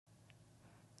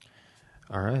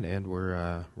All right, and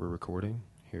we're recording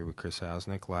here with Chris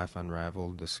Hausnick, Life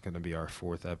Unraveled. This is going to be our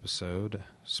 4th episode.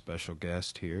 Special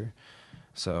guest here.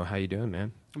 So, how you doing,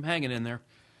 man? I'm hanging in there.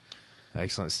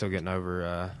 Excellent. Still getting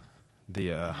over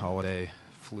the holiday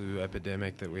flu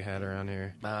epidemic that we had around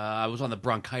here. I was on the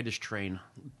bronchitis train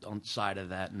on the side of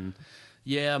that, and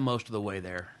yeah, most of the way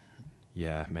there.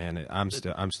 Yeah, man, I'm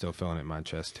still feeling it in my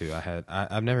chest too.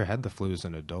 I've never had the flu as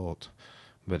an adult,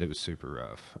 but it was super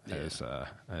rough. Yeah.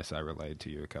 As I relayed to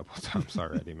you a couple of times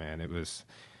already, man.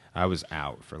 I was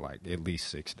out for like at least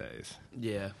 6 days.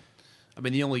 Yeah, I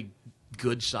mean the only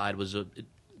good side was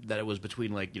that it was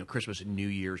between Christmas and New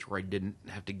Year's, where I didn't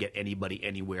have to get anybody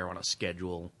anywhere on a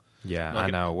schedule. Yeah, I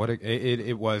know.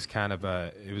 It was kind of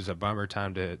a bummer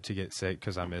time to get sick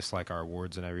because I missed like our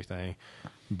awards and everything,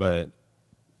 but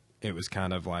it was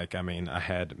kind of like, I mean, I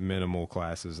had minimal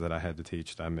classes that I had to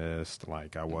teach that I missed.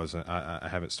 Like I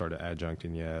haven't started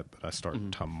adjuncting yet, but I start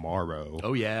tomorrow.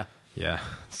 Oh yeah, yeah.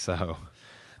 So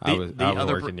I was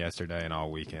working yesterday and all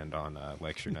weekend on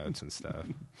lecture notes and stuff.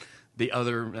 The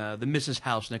Mrs.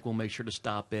 Hausnick will make sure to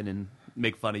stop in and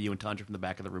make fun of you and Tundra from the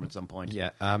back of the room at some point.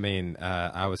 Yeah, I mean,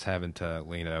 I was having to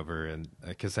lean over and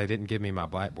because they didn't give me my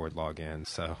Blackboard login,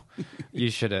 so you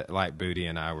should have, like Booty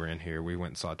and I were in here. We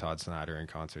went and saw Todd Snyder in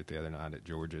concert the other night at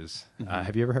George's.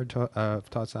 Have you ever heard of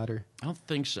Todd Snyder? I don't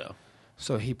think so.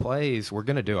 So he plays, we're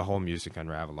going to do a whole music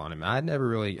unravel on him. I'd never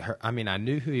really heard, I mean, I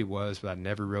knew who he was, but I'd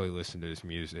never really listened to his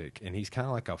music, and he's kind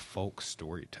of like a folk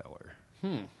storyteller.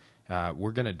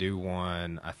 We're going to do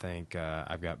one, I think,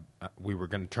 we were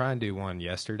going to try and do one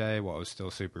yesterday while it was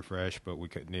still super fresh, but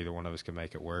neither one of us could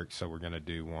make it work, so we're going to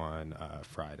do one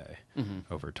Friday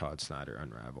over Todd Snyder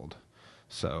Unraveled.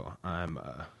 So I'm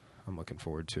looking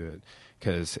forward to it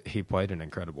because he played an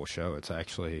incredible show. It's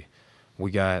actually,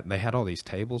 they had all these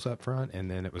tables up front,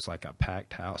 and then it was like a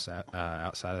packed house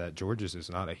outside of that. George's is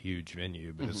not a huge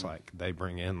venue, but it's like they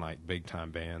bring in like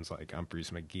big-time bands like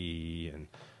Humphreys McGee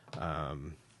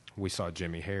and we saw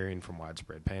Jimmy Herring from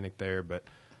Widespread Panic there, but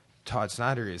Todd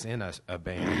Snyder is in a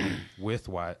band with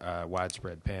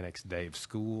Widespread Panic's Dave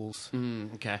Schools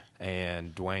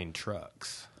and Dwayne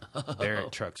Trucks,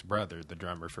 Derek Trucks' brother, the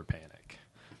drummer for Panic.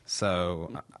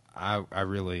 So I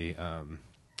really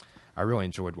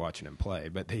enjoyed watching him play,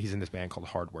 but he's in this band called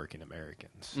Hardworking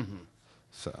Americans.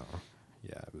 So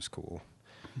yeah, it was cool.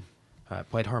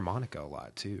 Played harmonica a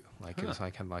lot too. Like it was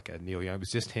like kind of like a Neil Young. It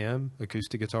was just him,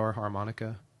 acoustic guitar,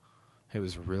 harmonica. It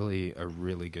was really a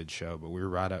really good show, but we were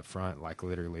right up front, like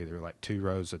literally there were like 2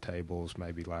 rows of tables,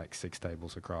 maybe like 6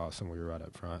 tables across, and we were right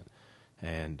up front.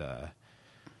 And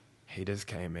he just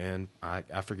came in. I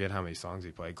forget how many songs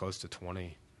he played, close to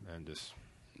 20, and just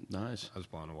nice. I was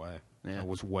blown away. Yeah. It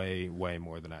was way, way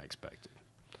more than I expected.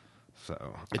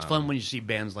 So it's fun when you see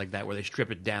bands like that where they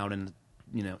strip it down and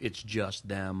it's just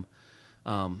them.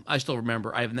 I still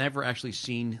remember I've never actually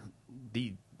seen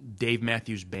the Dave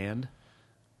Matthews Band.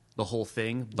 The whole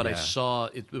thing, but I saw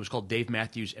it was called Dave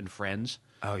Matthews and Friends.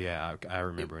 Oh yeah, I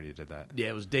remember when he did that. Yeah,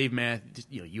 it was Dave Matthews.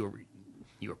 You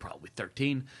were probably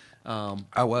 13.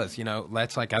 I was.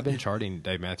 That's like I've been charting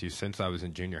Dave Matthews since I was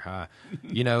in junior high.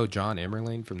 John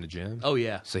Emmerling from the gym. Oh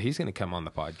yeah. So he's going to come on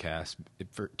the podcast.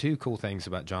 For 2 cool things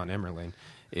about John Emmerling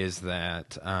is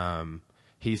that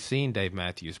he's seen Dave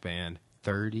Matthews Band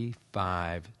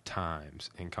 35 times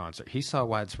in concert. He saw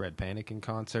Widespread Panic in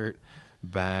concert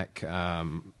back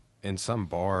in some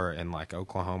bar in like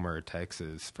Oklahoma or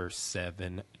Texas for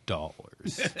 $7.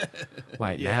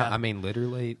 Now, I mean,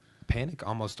 literally, Panic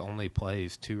almost only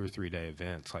plays 2 or 3 day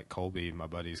events. Like Colby, my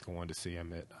buddy's going to see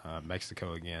him at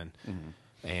Mexico again,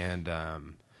 and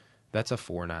that's a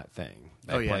 4-night thing.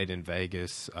 They played in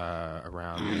Vegas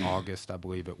around August, I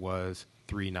believe it was.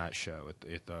 3-night show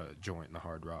at the Joint in the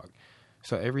Hard Rock.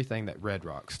 So everything that Red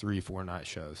Rock's 3-4 night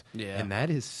shows, and that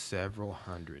is several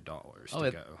 $100s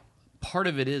to go. Part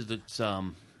of it is that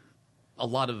a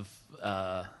lot of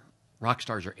rock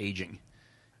stars are aging,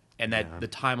 and that the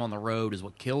time on the road is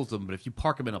what kills them. But if you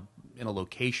park them in a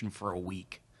location for a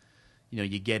week,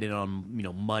 you get in on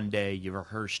Monday, you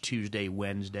rehearse Tuesday,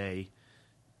 Wednesday,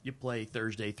 you play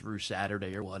Thursday through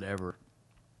Saturday or whatever.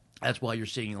 That's why you're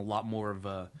seeing a lot more of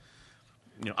I'm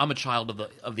a child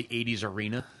of the '80s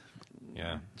arena.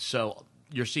 Yeah. So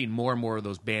you're seeing more and more of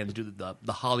those bands do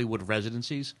the Hollywood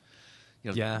residencies.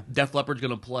 Def Leppard's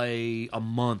going to play a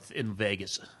month in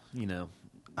Vegas.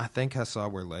 I think I saw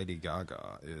where Lady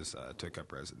Gaga took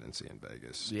up residency in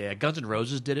Vegas. Yeah, Guns N'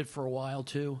 Roses did it for a while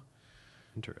too.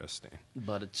 Interesting.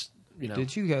 But it's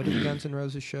Did you go to the Guns N'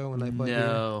 Roses show when they played?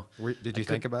 No. Did you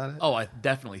think about it? Oh, I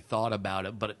definitely thought about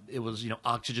it, but it was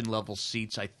oxygen level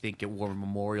seats. I think at War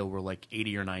Memorial were like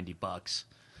 $80 or $90.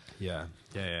 Yeah.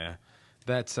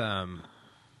 That's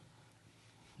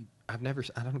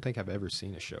I don't think I've ever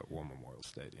seen a show at War Memorial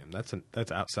Stadium.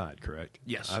 That's outside, correct?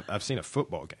 Yes. I've seen a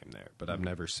football game there, but I've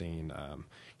never seen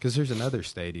because there's another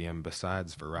stadium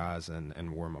besides Verizon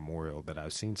and War Memorial that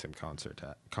I've seen some concerts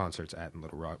at in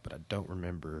Little Rock, but I don't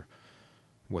remember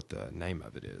what the name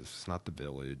of it is. It's not the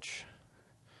Village.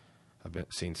 I've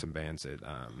seen some bands at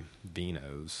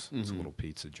Vino's. It's a little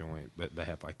pizza joint, but they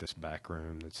have like this back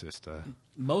room that's just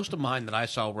Most of mine that I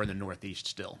saw were in the Northeast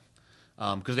still,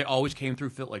 because they always came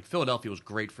through. Like Philadelphia was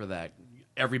great for that.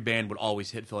 Every band would always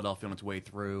hit Philadelphia on its way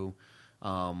through.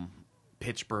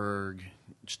 Pittsburgh,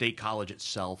 State College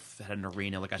itself had an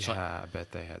arena. Like I saw. I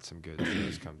bet they had some good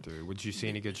shows come through. Would you see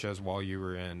any good shows while you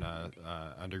were in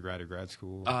undergrad or grad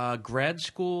school? Grad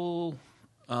school.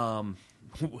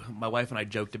 My wife and I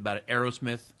joked about it.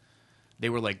 Aerosmith, they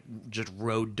were like just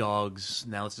road dogs.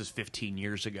 Now this is 15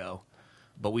 years ago,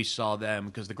 but we saw them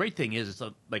because the great thing is it's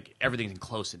like everything's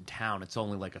close in town. It's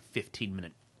only like a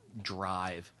 15-minute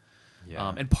drive.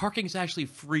 Yeah. And parking's actually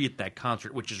free at that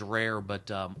concert, which is rare. But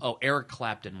Eric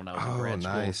Clapton when I was in grad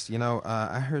school. Oh, nice. You know,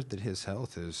 I heard that his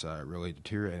health is really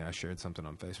deteriorating. I shared something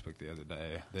on Facebook the other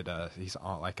day that he's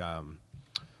on like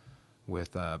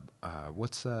with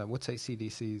what's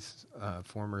AC/DC's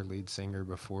former lead singer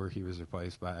before he was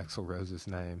replaced by Axl Rose's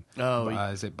name? Oh,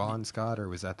 is it Bon Scott or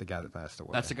was that the guy that passed away?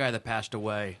 That's the guy that passed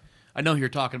away. I know you're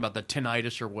talking about the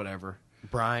tinnitus or whatever.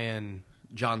 Brian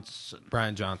Johnson.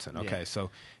 Okay, Yeah. so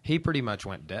he pretty much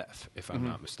went deaf, if I'm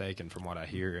not mistaken, from what I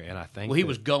hear, and I think. Well, he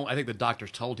was going. I think the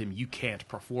doctors told him you can't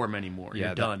perform anymore. Yeah,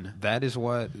 You're done. That is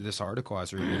what this article I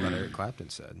was reading about Eric Clapton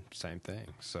said. Same thing.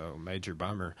 So major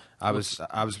bummer. I was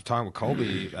talking with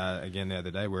Colby again the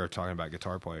other day. We were talking about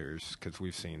guitar players because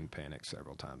we've seen Panic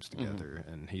several times together,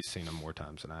 and he's seen them more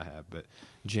times than I have. But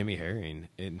Jimmy Herring,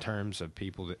 in terms of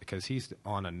people, because he's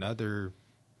on another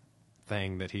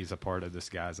thing that he's a part of this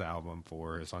guy's album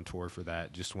for, is on tour for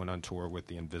that. Just went on tour with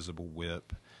the Invisible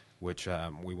Whip, which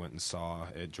we went and saw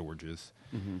at George's.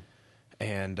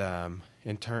 And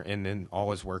and then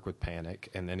all his work with Panic,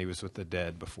 and then he was with the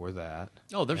Dead before that.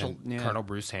 Oh, there's Colonel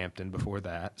Bruce Hampton before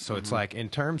that. So it's like in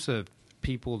terms of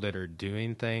people that are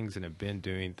doing things and have been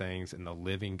doing things in the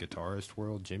living guitarist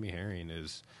world, Jimmy Herring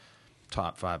is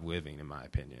top 5 living in my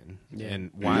opinion. Yeah.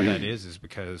 And why that is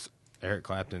because Eric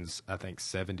Clapton's, I think,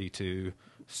 72,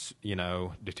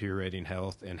 deteriorating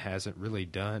health, and hasn't really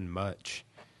done much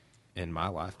in my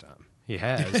lifetime. He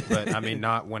has, but I mean,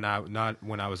 not when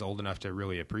I was old enough to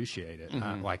really appreciate it.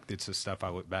 Like it's the stuff I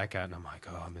look back at and I'm like,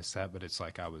 oh, I miss that. But it's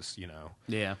like I was,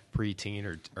 preteen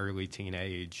or early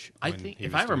teenage. I think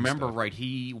if I remember right,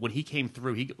 when he came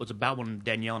through, he was about when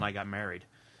Danielle and I got married,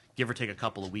 give or take a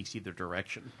couple of weeks either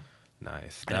direction.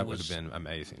 Nice. That would have been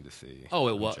amazing to see. Oh,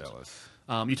 it I'm was. Jealous.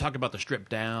 You talk about the stripped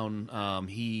down. I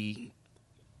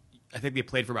think they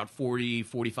played for about 40,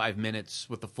 45 minutes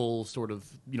with the full sort of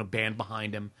band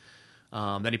behind him.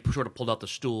 Then he sort of pulled out the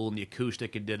stool and the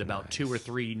acoustic and did about 2 or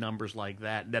 3 numbers like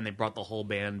that. Then they brought the whole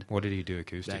band. What did he do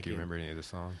acoustic? Do you remember any of the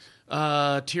songs?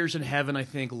 Tears in Heaven, I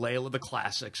think. Layla, the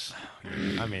classics.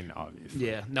 I mean, obviously.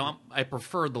 Yeah. Now, I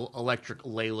prefer the electric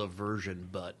Layla version,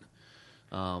 but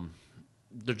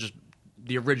they're just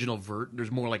the original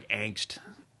there's more like angst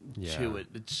to it.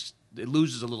 It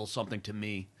loses a little something to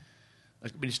me. I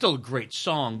mean, it's still a great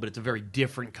song, but it's a very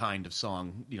different kind of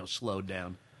song, slowed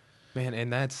down. Man,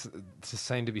 and it's the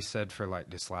same to be said for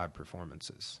like just live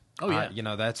performances. Oh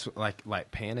yeah, that's like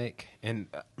Panic, and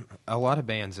a lot of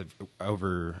bands have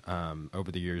over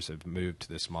the years have moved to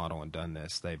this model and done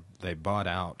this. They bought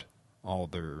out all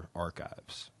their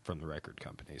archives from the record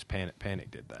companies.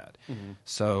 Panic did that.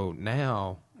 So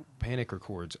now Panic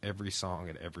records every song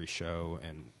at every show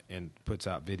and puts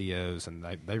out videos, and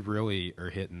they really are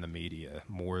hitting the media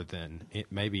more than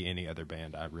maybe any other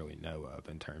band I really know of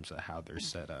in terms of how they're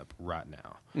set up right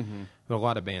now. But a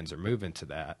lot of bands are moving to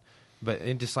that. But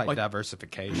and just like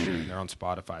diversification, they're on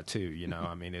Spotify too.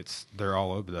 I mean, they're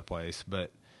all over the place. But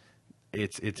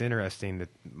it's interesting that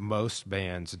most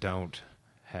bands don't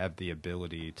have the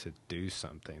ability to do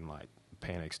something like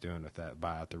Panic's doing with that,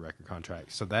 buy out the record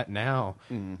contract. So that now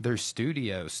their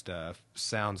studio stuff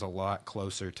sounds a lot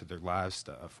closer to their live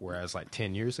stuff, whereas like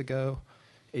 10 years ago,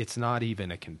 it's not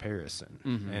even a comparison.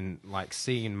 And like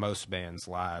seeing most bands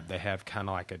live, they have kind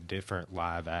of like a different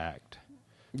live act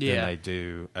than they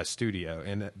do a studio.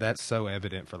 And that's so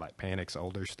evident for like Panic's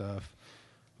older stuff.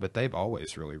 But they've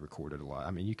always really recorded a lot.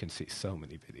 I mean, you can see so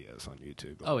many videos on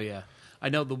YouTube. Oh, yeah. I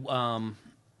know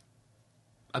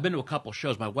I've been to a couple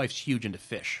shows. My wife's huge into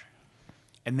Fish.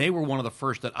 And they were one of the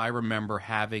first that I remember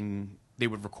having. They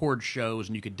would record shows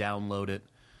and you could download it.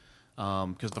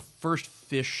 Because the first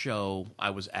Fish show I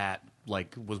was at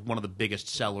was one of the biggest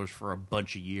sellers for a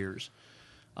bunch of years.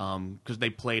 because they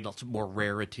played lots more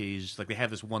rarities. Like they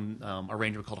have this one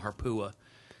arrangement called Harpua.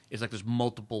 It's like there's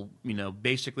multiple,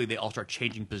 basically they all start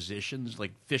changing positions.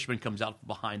 Like Fishman comes out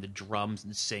behind the drums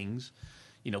and sings,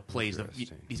 plays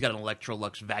he's got an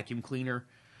Electrolux vacuum cleaner.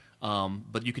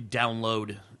 But you could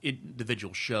download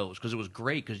individual shows because it was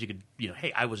great because you could,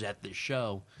 hey, I was at this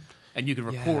show, and you could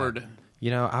record.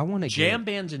 I want to jam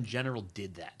bands in general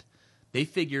did that. They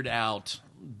figured out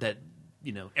that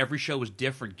every show was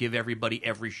different. Give everybody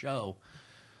every show.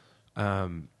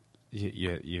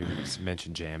 You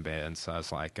mentioned jam bands. So I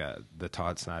was like the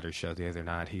Todd Snyder show the other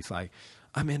night. He's like,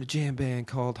 I'm in a jam band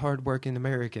called Hardworking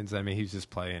Americans. I mean, he's just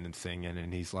playing and singing,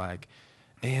 and he's like,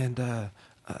 and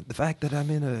the fact that I'm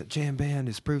in a jam band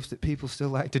is proof that people still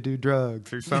like to do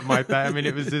drugs or something like that. I mean,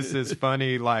 it was just this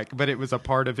funny, but it was a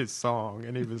part of his song,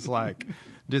 and he was like,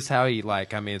 just how he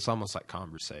it's almost like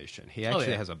conversation. He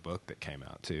actually has a book that came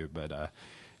out too, but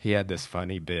he had this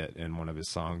funny bit in one of his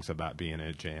songs about being in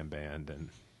a jam band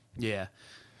and. Yeah.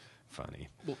 Funny.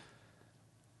 Well,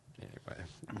 anyway,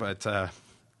 but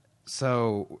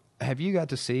so have you got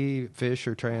to see Fish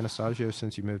or Trey Anastasio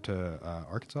since you moved to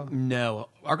Arkansas? No.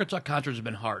 Arkansas concerts have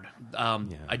been hard. I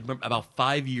remember about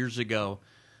 5 years ago,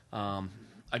 I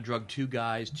drugged two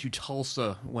guys to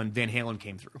Tulsa when Van Halen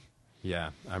came through. Yeah,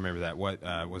 I remember that. What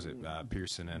was it?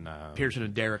 Pearson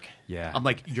and Derek. Yeah. I'm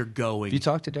like, you're going. Have you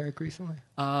talked to Derek recently?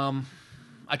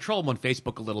 I troll him on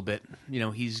Facebook a little bit.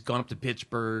 He's gone up to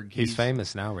Pittsburgh. He's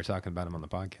famous now. We're talking about him on the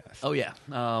podcast. Oh, yeah.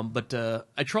 But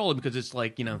I troll him because it's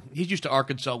like, he's used to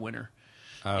Arkansas winter.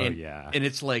 Oh, yeah. And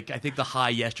it's like, I think the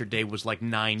high yesterday was like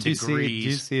 9 degrees. Did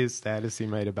you see his status he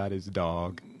made about his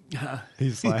dog?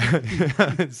 He's like,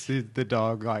 the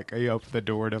dog, he opened the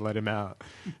door to let him out.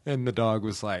 And the dog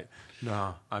was like,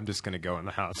 no, I'm just going to go in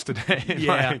the house today.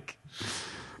 Yeah.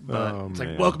 But it's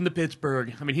like, welcome to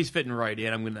Pittsburgh. I mean, he's fitting right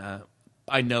in.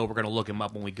 I know we're going to look him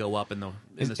up when we go up in the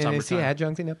summertime. And is he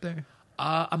adjuncting up there?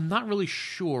 I'm not really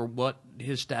sure what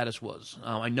his status was.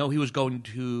 I know he was going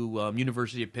to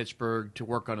University of Pittsburgh to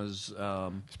work on his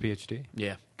PhD.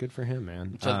 Yeah, good for him,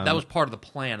 man. So that was part of the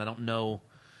plan. I don't know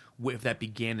if that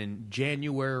began in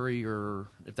January or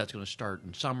if that's going to start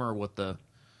in summer.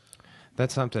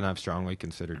 That's something I've strongly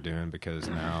considered doing because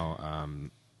now.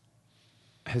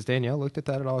 Has Danielle looked at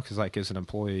that at all? Because, as an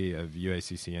employee of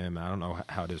UACCM, I don't know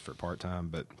how it is for part-time,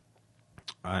 but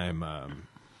I'm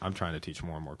trying to teach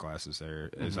more and more classes there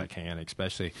as I can,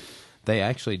 especially they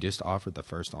actually just offered the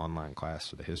first online class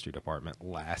for the history department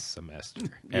last semester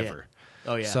ever.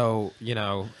 Oh, yeah. So,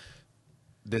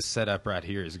 this setup right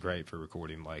here is great for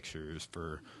recording lectures,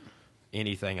 for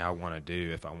anything I want to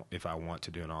do if I want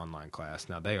to do an online class.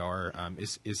 Now they are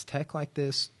is tech like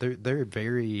this? They're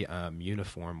very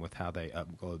uniform with how they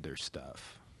upload their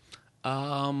stuff.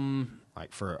 I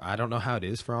don't know how it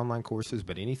is for online courses,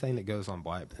 but anything that goes on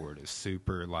Blackboard is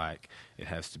super it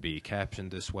has to be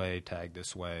captioned this way, tagged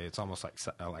this way. It's almost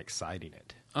like citing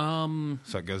it.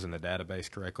 So it goes in the database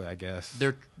correctly, I guess.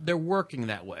 They're working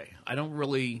that way. I don't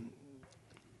really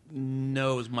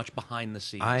know as much behind the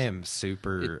scenes. I am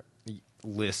super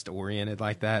list oriented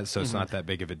like that, so it's not that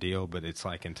big of a deal, but it's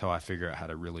until I figure out how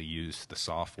to really use the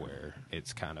software,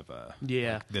 it's kind of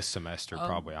this semester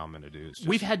probably all I'm going to do is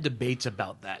we've had debates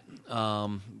about that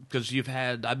because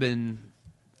I've been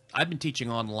teaching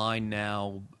online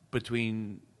now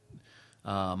between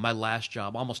my last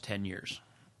job almost 10 years,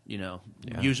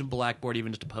 using Blackboard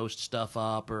even just to post stuff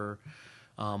up or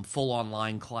full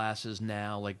online classes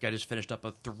now. I just finished up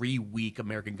a 3-week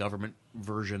American government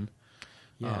version.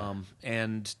 Yeah.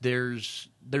 And there's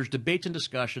debates and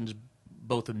discussions,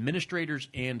 both administrators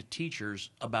and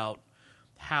teachers, about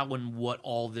how and what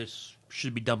all this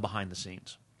should be done behind the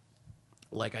scenes.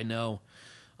 I know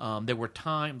there were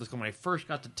times when I first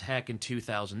got to tech in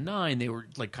 2009, they were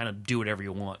kind of do whatever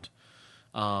you want.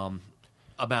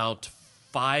 About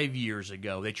 5 years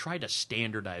ago, they tried to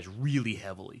standardize really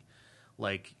heavily,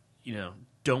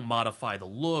 don't modify the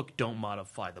look, don't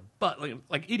modify the button,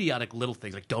 idiotic little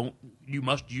things. You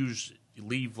must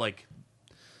leave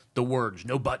the words,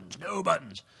 no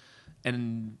buttons.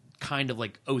 And kind of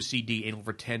OCD, anal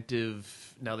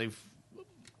retentive. Now they've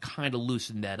kind of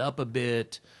loosened that up a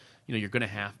bit. You're going to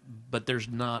have, but there's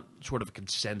not sort of a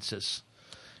consensus.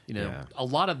 A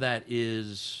lot of that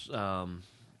is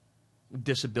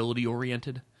disability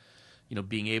oriented.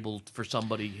 Being able for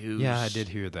somebody who's... Yeah, I did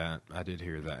hear that.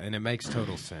 And it makes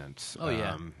total sense. Oh,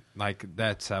 yeah. I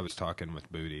was talking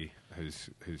with Booty, who's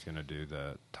going to do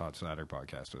the Todd Snyder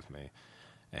podcast with me,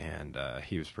 and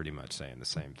he was pretty much saying the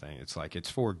same thing. It's it's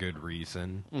for good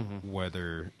reason,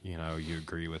 whether, you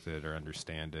agree with it or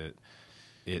understand it.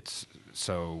 it's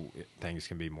so things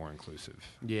can be more inclusive.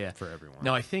 Yeah. For everyone.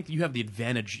 Now, I think you have the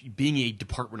advantage being a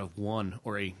department of one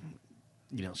or a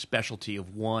specialty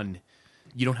of one.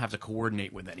 You don't have to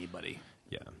coordinate with anybody.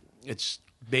 Yeah. It's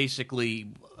basically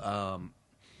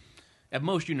at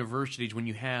most universities when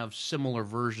you have similar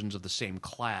versions of the same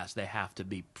class, they have to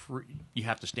be you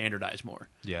have to standardize more.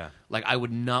 Yeah. Like I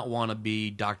would not want to be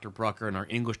Dr. Brucker in our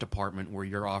English department where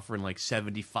you're offering like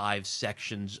 75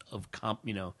 sections of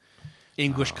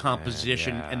English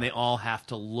composition, yeah. and they all have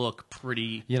to look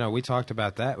pretty. We talked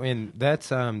about that, and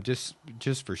that's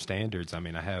just for standards. I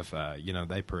mean, I have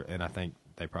and I think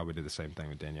they probably did the same thing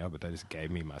with Danielle, but they just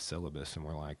gave me my syllabus and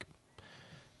were like,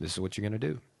 "This is what you're going to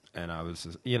do." And I was,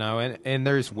 and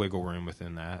there's wiggle room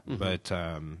within that, but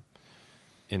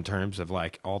in terms of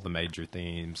like all the major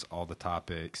themes, all the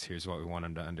topics, here's what we want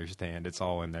them to understand. It's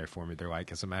all in there for me. They're like,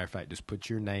 as a matter of fact, just put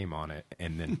your name on it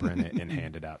and then print it and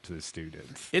hand it out to the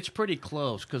students. It's pretty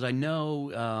close because I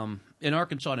know in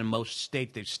Arkansas and in most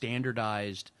states they've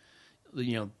standardized.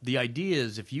 The idea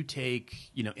is if you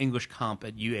take English comp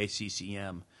at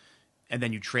UACCM and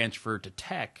then you transfer to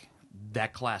Tech,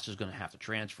 that class is going to have to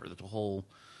transfer. There's a whole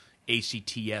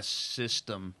ACTS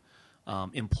system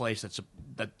in place. That's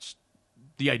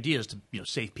the idea is to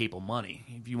save people money.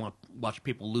 If you want to watch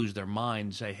people lose their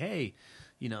mind, say, hey,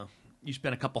 you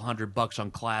spent a couple $100 on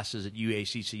classes at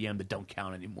UACCM that don't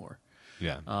count anymore.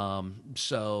 Yeah.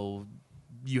 So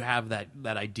you have that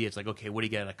idea. It's like, okay, what do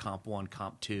you get at a Comp 1,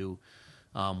 Comp 2,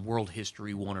 World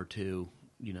History 1 or 2?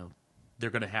 They're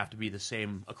going to have to be the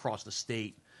same across the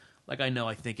state. Like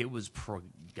I think it was,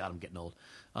 God, I'm getting old,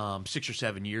 6 or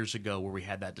 7 years ago where we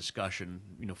had that discussion,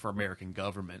 for American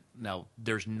government. Now,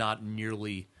 there's not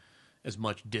nearly as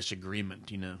much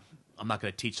disagreement, I'm not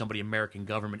going to teach somebody American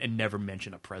government and never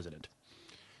mention a president.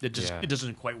 It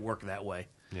doesn't quite work that way.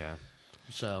 Yeah.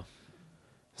 So,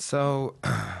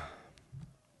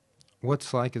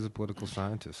 what's like as a political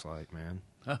scientist like, man?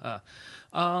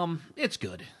 It's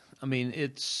good. I mean,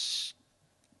 it's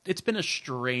been a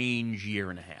strange year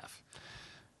and a half.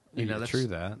 That's true.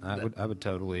 That I would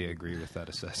totally agree with that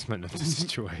assessment of the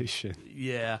situation.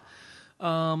 Yeah.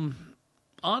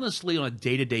 Honestly, on a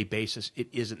day-to-day basis, it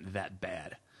isn't that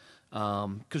bad.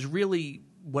 Because really,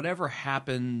 whatever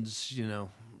happens,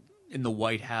 in the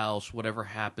White House, whatever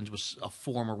happens with a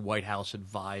former White House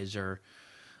advisor,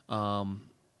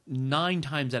 9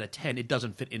 times out of 10, it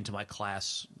doesn't fit into my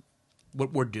class,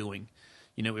 what we're doing.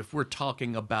 If we're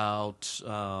talking about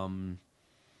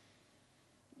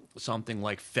something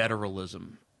like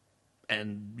federalism,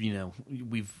 and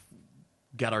we've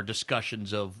got our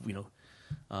discussions of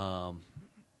I'm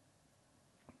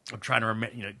trying to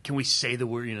remember. Can we say the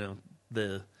word?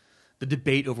 The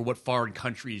debate over what foreign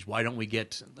countries. Why don't we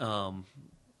get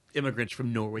immigrants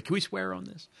from Norway? Can we swear on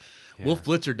this? Yeah. Wolf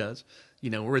Blitzer does.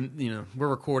 We're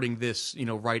recording this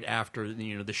right after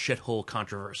the shithole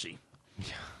controversy. Yeah.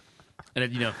 And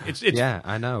it's yeah,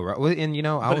 I know, right? Well, and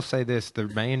I will say this: the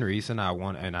main reason I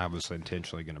want, and I was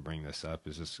intentionally going to bring this up,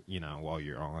 is just while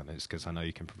you're on, is because I know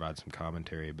you can provide some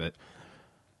commentary. But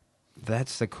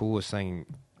that's the coolest thing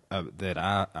that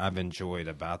I've enjoyed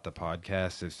about the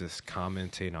podcast is just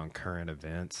commenting on current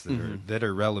events that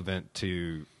are relevant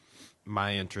to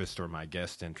my interest or my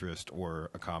guest interest or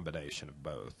a combination of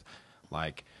both.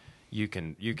 Like, you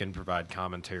can provide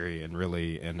commentary and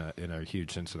really, in a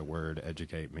huge sense of the word,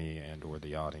 educate me and or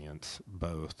the audience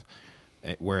both.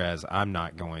 Whereas I'm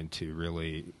not going to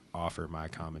really offer my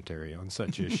commentary on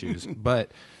such issues.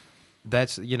 But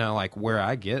that's, like where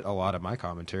I get a lot of my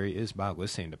commentary is by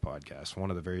listening to podcasts. One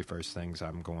of the very first things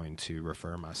I'm going to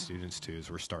refer my students to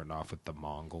is we're starting off with the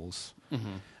Mongols.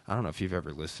 Mm-hmm. I don't know if you've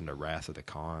ever listened to Wrath of the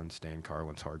Khans, Dan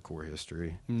Carlin's Hardcore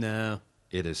History. No.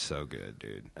 It is so good,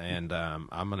 dude. And I'm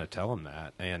going to tell them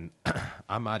that. And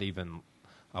I might even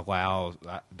allow,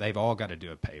 they've all got to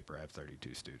do a paper. I have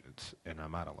 32 students, and I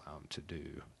might allow them to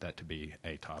do that to be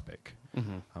a topic.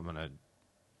 Mm-hmm. I'm going to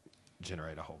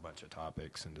generate a whole bunch of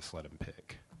topics and just let them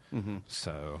pick. Mm-hmm.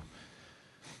 So.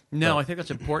 No, I think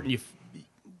that's important.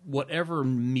 Whatever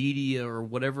media or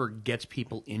whatever gets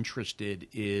people interested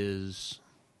is,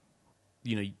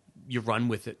 you run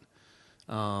with it.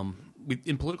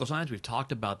 In political science, we've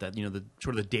talked about that. The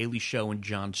sort of the Daily Show and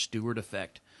Jon Stewart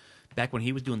effect. Back when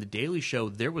he was doing the Daily Show,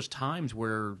 there was times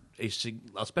where,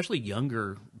 especially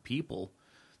younger people,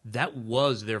 that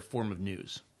was their form of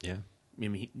news. Yeah, I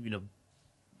mean,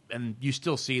 and you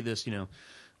still see this.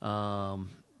 I'm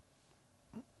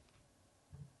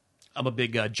a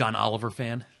big John Oliver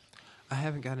fan. I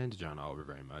haven't gotten into John Oliver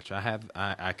very much.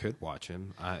 I could watch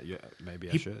him. Maybe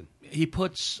I should. He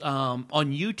puts on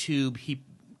YouTube.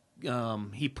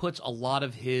 he puts a lot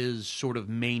of his sort of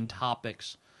main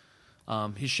topics.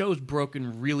 His show's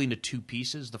broken really into two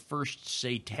pieces. The first,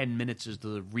 say, 10 minutes is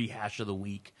the rehash of the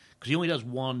week, because he only does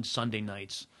one Sunday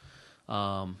nights.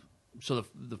 So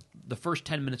the first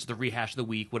 10 minutes of the rehash of the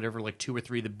week, whatever, like 2 or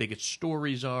 3 of the biggest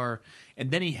stories are,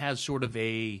 and then he has sort of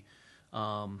a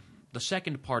the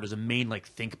second part is a main like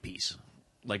think piece,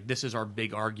 like this is our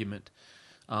big argument.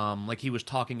 Like he was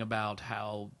talking about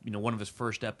how one of his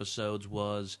first episodes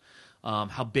was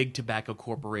how big tobacco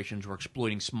corporations were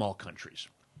exploiting small countries.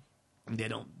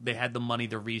 They had the money,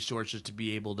 the resources to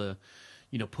be able to,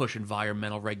 push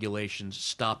environmental regulations,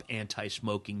 stop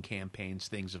anti-smoking campaigns,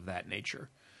 things of that nature.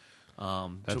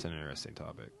 That's an interesting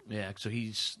topic. Yeah, so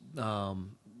he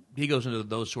goes into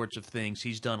those sorts of things.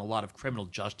 He's done a lot of criminal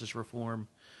justice reform,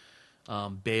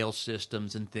 bail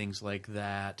systems, and things like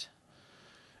that.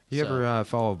 You ever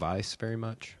follow Vice very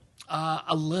much?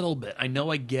 A little bit. I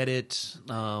know I get it.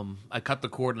 I cut the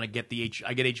cord and I get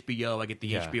I get HBO. I get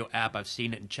the HBO app. I've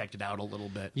seen it and checked it out a little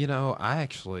bit. I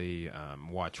actually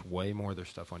watch way more of their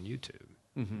stuff on YouTube.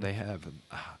 Mm-hmm. They have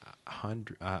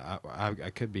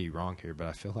I could be wrong here, but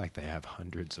I feel like they have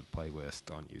hundreds of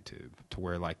playlists on YouTube to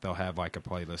where like they'll have like a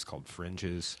playlist called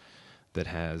Fringes that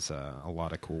has a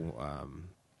lot of cool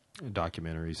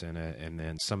documentaries in it, and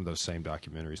then some of those same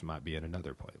documentaries might be in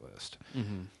another playlist.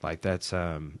 Mm-hmm. Like that's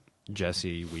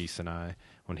Jesse Weiss and I,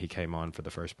 when he came on for the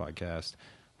first podcast,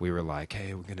 we were like,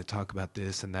 hey, we're going to talk about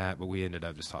this and that, but we ended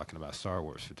up just talking about Star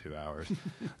Wars for 2 hours.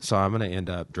 So I'm going to end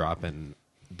up dropping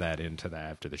that into the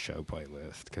After the Show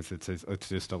playlist, because it's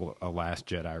just a Last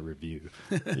Jedi review,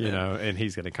 and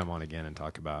he's going to come on again and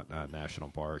talk about national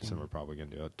parks, and we're probably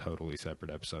going to do a totally separate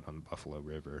episode on the Buffalo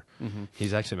River. Mm-hmm.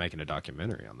 He's actually making a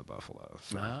documentary on the buffalo,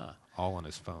 so all on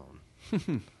his phone.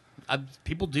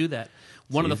 People do that.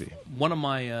 One of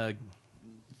my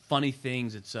funny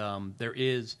things. It's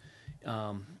it's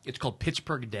called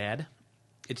Pittsburgh Dad.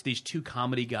 It's these 2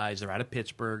 comedy guys. They're out of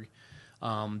Pittsburgh.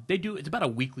 It's about a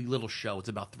weekly little show. It's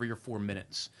about 3 or 4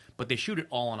 minutes, but they shoot it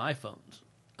all on iPhones.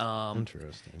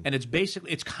 Interesting. And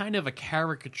it's kind of a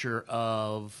caricature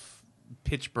of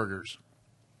Pittsburghers.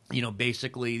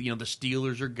 Basically, the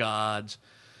Steelers are gods.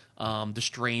 The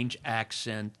strange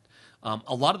accent.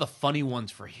 A lot of the funny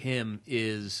ones for him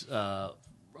is of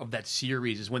that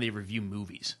series is when they review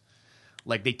movies.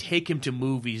 Like they take him to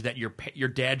movies that your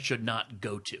dad should not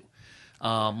go to.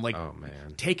 Oh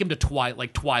man, take him to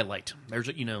Twilight. There's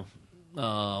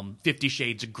 50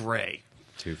 Shades of Grey.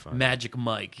 Too funny. Magic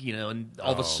Mike, and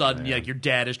all of a sudden, like your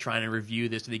dad is trying to review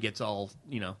this, and he gets all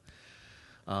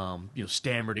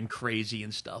stammered and crazy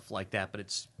and stuff like that. But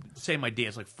it's the same idea.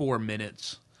 It's like 4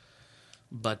 minutes.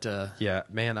 But yeah,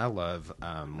 man, I love.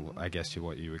 I guess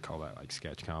what you would call that, like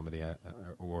sketch comedy,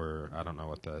 or I don't know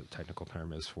what the technical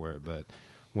term is for it, but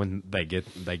when they get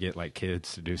like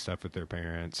kids to do stuff with their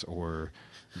parents or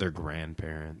their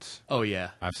grandparents. Oh yeah,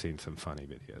 I've seen some funny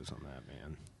videos on that,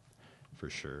 man, for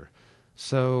sure.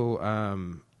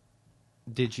 So,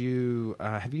 did you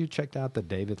have you checked out the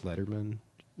David Letterman?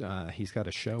 He's got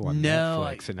a show on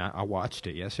Netflix, and I watched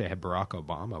it yesterday. I had Barack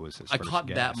Obama was his first caught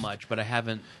guest. that much, but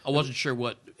I wasn't sure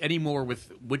what anymore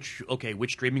with which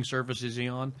streaming service is he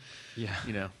on?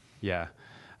 Yeah, yeah.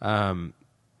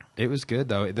 It was good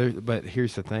though. But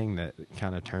here's the thing that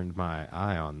kind of turned my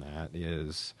eye on that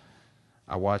is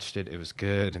I watched it. It was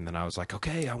good, and then I was like,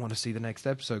 okay, I want to see the next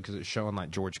episode because it's showing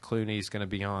like George Clooney's going to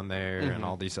be on there and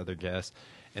all these other guests,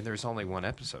 and there's only one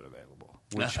episode available,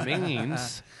 which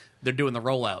means they're doing the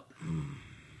rollout.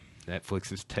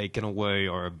 Netflix is taking away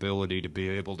our ability to be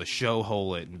able to show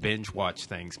hole it and binge watch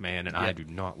things, man, and I do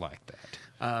not like that.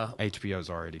 HBO's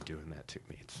already doing that to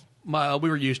me. We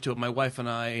were used to it. My wife and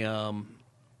I,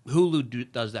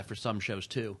 Hulu does that for some shows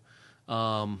too.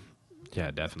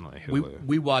 Yeah, definitely Hulu.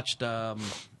 We watched The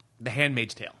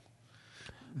Handmaid's Tale.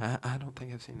 I don't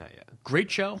think I've seen that yet.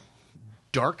 Great show,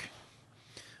 dark.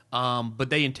 But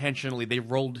they intentionally they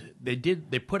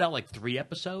put out like 3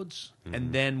 episodes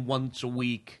and then once a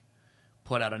week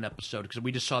put out an episode because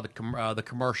we just saw the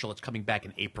commercial. It's coming back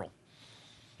in April,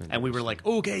 and we were like,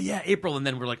 okay, yeah, April, and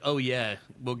then we're like, oh yeah,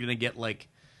 we're gonna get like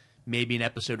maybe an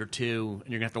episode or 2,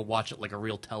 and you're gonna have to watch it like a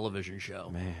real television show.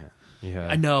 Man, yeah,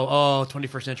 I know. Oh,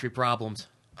 21st century problems.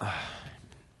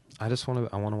 I want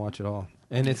to watch it all.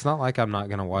 And it's not like I'm not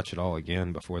going to watch it all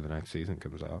again before the next season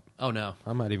comes out. Oh, no.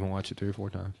 I might even watch it 3 or 4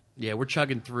 times. Yeah, we're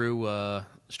chugging through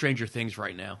Stranger Things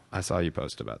right now. I saw you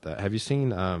post about that. Have you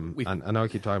seen, I know I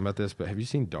keep talking about this, but have you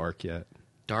seen Dark yet?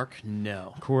 Dark?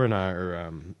 No. Cora and I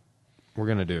we're We're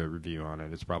going to do a review on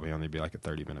it. It's probably only be like a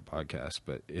 30-minute podcast,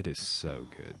 but it is so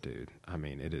good, dude. I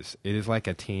mean, it is like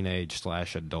a teenage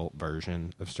 / adult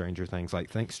version of Stranger Things.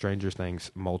 Like, think Stranger Things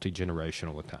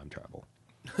multi-generational with time travel.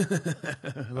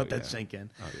 Let that sink in.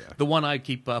 Oh, yeah. The one I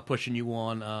keep pushing you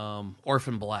on,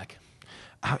 Orphan Black.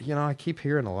 I keep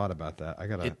hearing a lot about that. I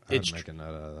gotta make a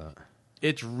note of that.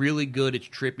 It's really good. It's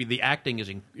trippy. The acting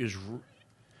is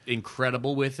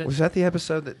incredible with it. Was that the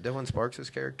episode that Dylan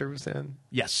Sparks' character was in?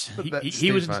 Yes,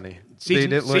 he was funny. Season,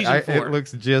 dude, season 4. It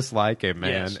looks just like him,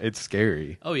 man. Yes. It's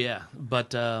scary. Oh yeah,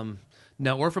 but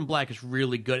no, Orphan Black is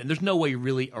really good, and there's no way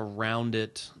really around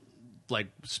it. Like,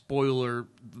 spoiler,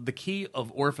 the key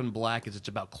of Orphan Black is it's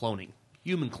about cloning,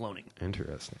 human cloning.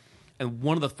 Interesting. And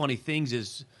one of the funny things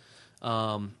is,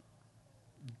 there's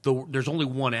only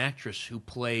one actress who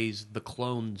plays the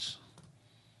clones,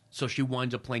 so she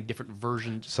winds up playing different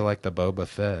versions. So like the Boba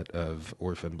Fett of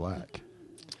Orphan Black.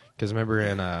 Because remember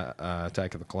in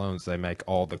Attack of the Clones, they make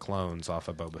all the clones off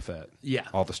of Boba Fett. Yeah.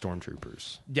 All the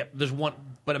stormtroopers. Yep, there's one,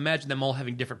 but imagine them all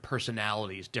having different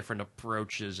personalities, different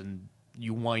approaches, and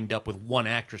you wind up with one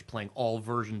actress playing all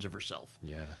versions of herself.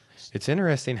 Yeah. It's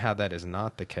interesting how that is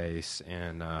not the case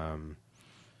in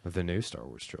the new Star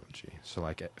Wars trilogy. So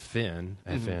like Finn,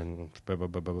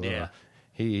 Yeah.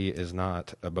 he is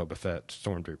not a Boba Fett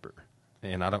stormtrooper.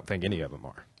 And I don't think any of them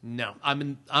are. No,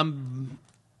 I'm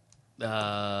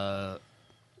the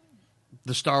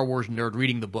Star Wars nerd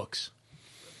reading the books.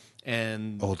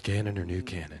 And Old canon or new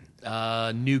canon?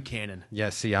 New canon.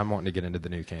 Yeah, see, I'm wanting to get into the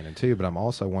new canon too, but I'm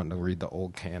also wanting to read the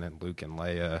old canon Luke and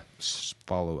Leia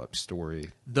follow-up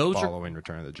story following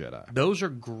Return of the Jedi. Those are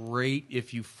great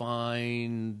if you can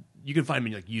find them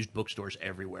in like used bookstores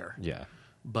everywhere. Yeah.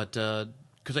 But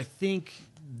because I think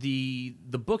the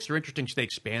books are interesting because they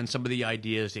expand some of the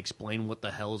ideas, they explain what the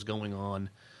hell is going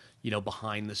on,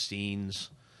 behind the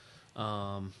scenes.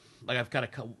 Like I've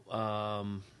got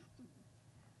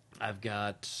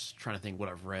trying to think what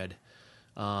I've read.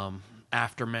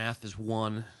 Aftermath is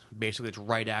one. Basically, it's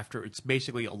right after. It's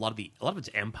basically a lot of it's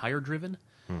Empire driven.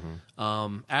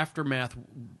 Mm-hmm. Aftermath.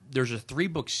 There's a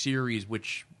 3-book series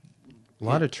which a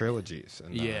lot of trilogies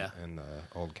in the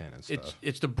old canon stuff.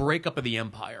 It's the breakup of the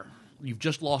Empire. You've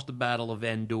just lost the Battle of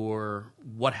Endor.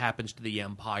 What happens to the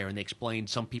Empire? And they explain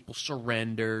some people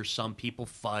surrender, some people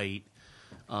fight.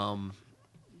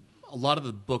 A lot of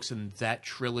the books in that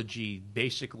trilogy,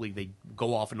 basically, they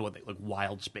go off into like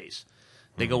wild space.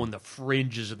 They go in the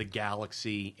fringes of the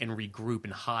galaxy and regroup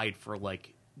and hide for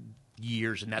like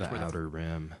years, and that's the where Outer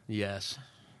Rim. Yes,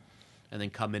 and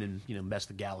then come in and mess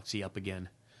the galaxy up again.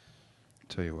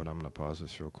 Tell you what, I'm going to pause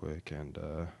this real quick and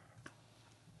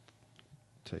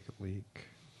take a leak.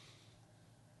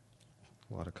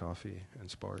 A lot of coffee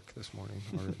and Spark this morning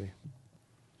already.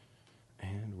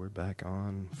 And we're back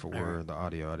on for the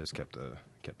audio. I just kept the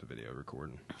video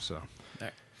recording. So,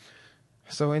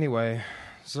 So anyway,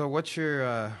 what's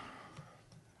your?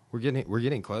 We're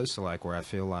getting close to like where I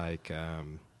feel like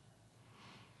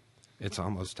it's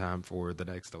almost time for the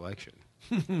next election.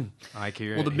 Like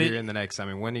here in the next. I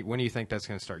mean, when do you think that's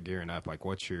going to start gearing up? Like,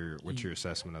 what's your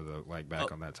assessment of the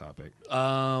back on that topic?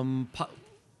 A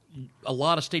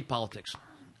lot of state politics.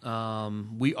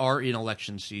 We are in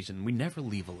election season. We never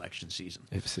leave election season.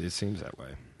 It seems that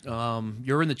way.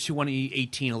 You're in the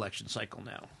 2018 election cycle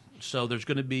now. So there's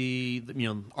going to be,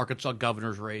 Arkansas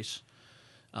governor's race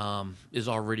is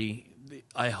already,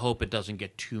 I hope it doesn't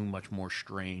get too much more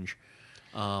strange.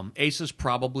 Asa's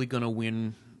probably going to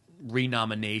win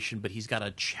renomination, but he's got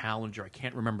a challenger. I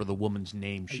can't remember the woman's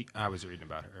name. I was reading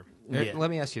about her. Yeah.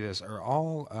 Let me ask you this. Are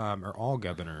all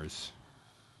governors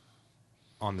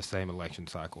on the same election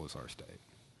cycle as our state?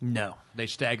 No, they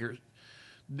stagger.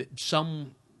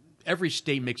 Every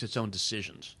state makes its own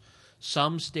decisions.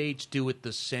 Some states do it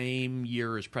the same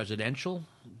year as presidential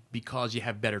because you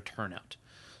have better turnout.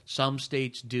 Some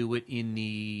states do it in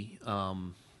the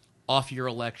off-year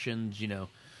elections,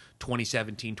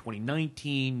 2017,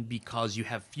 2019, because you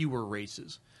have fewer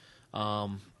races.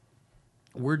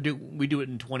 We do it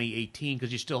in 2018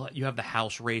 because you have the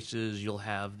House races. You'll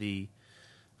have the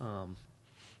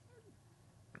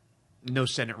no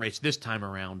Senate race this time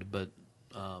around, but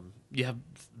you have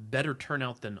better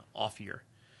turnout than off year.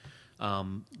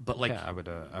 But I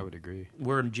would agree.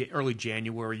 We're in early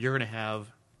January. You're going to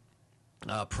have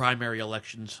primary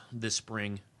elections this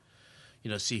spring.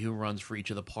 See who runs for each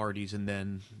of the parties, and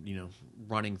then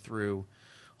running through.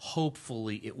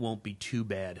 Hopefully, it won't be too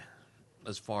bad.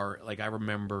 As far I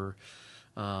remember,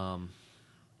 I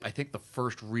think the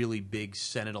first really big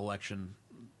Senate election.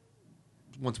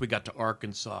 Once we got to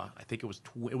Arkansas, I think it was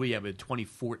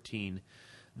 2014.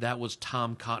 that was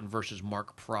Tom Cotton versus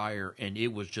Mark Pryor, and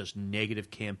it was just negative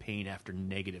campaign after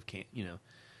negative,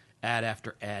 ad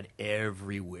after ad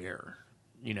everywhere.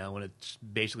 And it's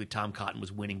basically Tom Cotton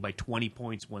was winning by 20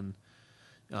 points when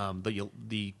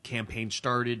the campaign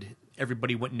started.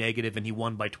 Everybody went negative, and he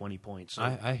won by 20 points.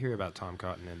 So. I hear about Tom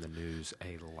Cotton in the news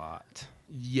a lot.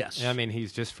 Yes. I mean,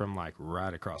 he's just from like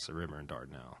right across the river in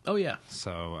Dardanelle. Oh, yeah.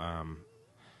 So,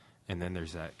 and then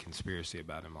there's that conspiracy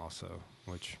about him also,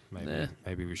 which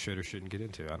maybe we should or shouldn't get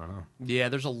into. I don't know. Yeah,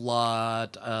 there's a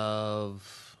lot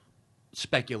of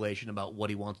speculation about what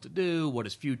he wants to do, what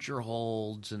his future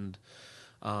holds, and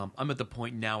I'm at the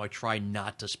point now I try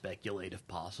not to speculate if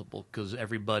possible, because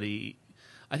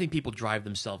I think people drive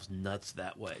themselves nuts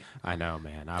that way. I know,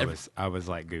 man. I was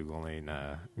like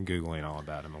googling all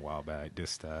about him a while back,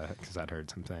 just because I'd heard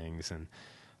some things, and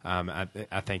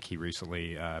I think he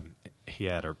recently he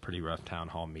had a pretty rough town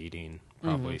hall meeting,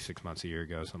 probably 6 months, a year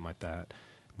ago, something like that.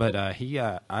 But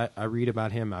I read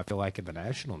about him, I feel like, in the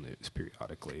national news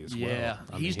periodically as well. Yeah,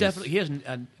 he has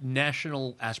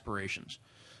national aspirations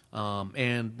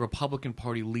and Republican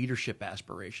Party leadership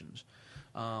aspirations.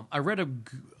 I read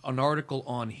an article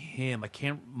on him.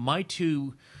 My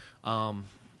two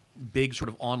big sort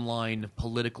of online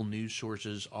political news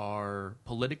sources are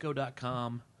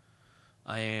Politico.com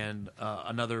and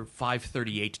another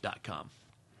 538.com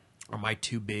are my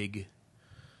two big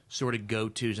sort of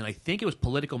go-tos. And I think it was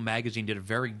Politico Magazine did a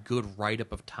very good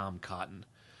write-up of Tom Cotton,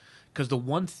 because the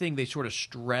one thing they sort of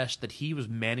stressed that he was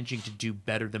managing to do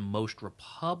better than most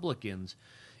Republicans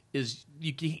is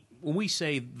when we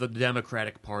say the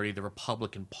Democratic Party, the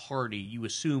Republican Party, you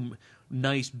assume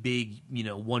nice, big,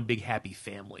 one big happy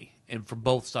family. And for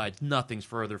both sides, nothing's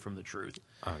further from the truth.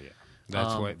 Oh, yeah.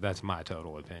 That's my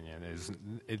total opinion. Is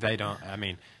they don't? I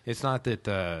mean, it's not that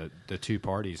the two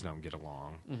parties don't get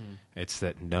along. Mm-hmm. It's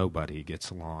that nobody gets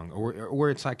along, or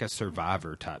it's like a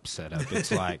Survivor type setup.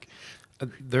 It's like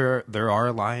there are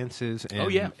alliances.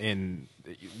 And, and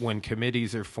when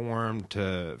committees are formed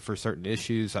for certain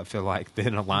issues, I feel like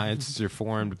then alliances are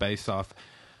formed based off.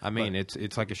 I mean,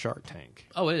 it's like a Shark Tank.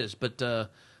 Oh, it is. But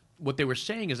what they were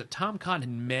saying is that Tom Cotton had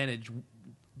managed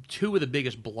two of the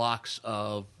biggest blocks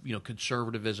of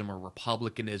conservatism or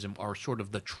republicanism are sort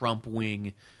of the Trump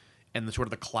wing and the sort of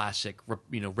the classic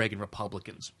Reagan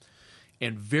Republicans,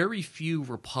 and very few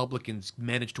Republicans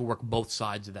manage to work both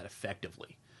sides of that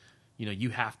effectively.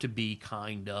 You have to be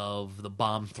kind of the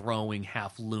bomb throwing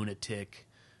half lunatic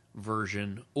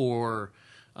version, or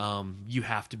you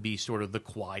have to be sort of the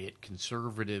quiet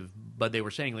conservative. But they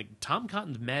were saying like Tom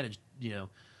Cotton's managed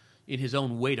in his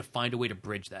own way to find a way to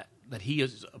bridge that he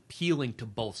is appealing to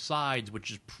both sides,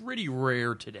 which is pretty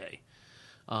rare today.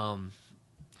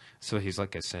 So he's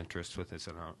like a centrist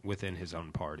within his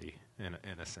own party, in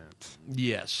a sense.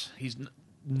 Yes, he's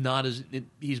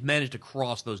he's managed to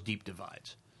cross those deep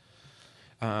divides.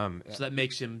 So that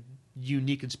makes him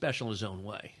unique and special in his own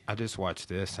way. I just watched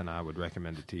this, and I would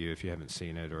recommend it to you if you haven't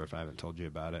seen it or if I haven't told you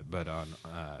about it. But on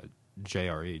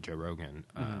JRE, Joe Rogan,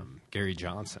 Gary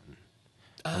Johnson.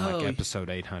 Like episode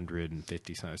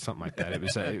 850, something like that. It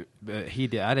was I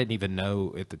didn't even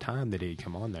know at the time that he'd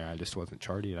come on there. I just wasn't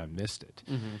charting, and I missed it.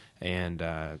 Mm-hmm.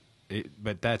 And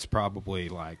but that's probably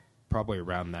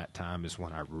around that time is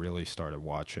when I really started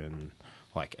watching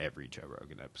like every Joe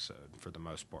Rogan episode. For the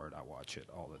most part, I watch it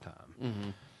all the time.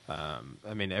 Mm-hmm.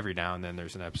 I mean, every now and then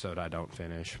there's an episode I don't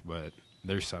finish, but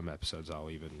there's some episodes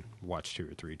I'll even watch 2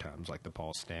 or 3 times, like the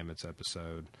Paul Stamets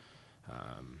episode.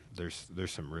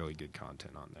 There's some really good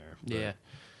content on there. But,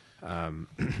 yeah.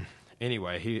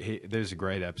 Anyway, there's a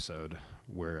great episode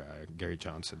where Gary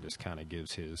Johnson just kind of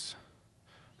gives his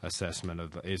assessment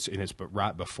of it's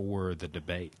right before the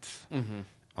debates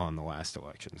on the last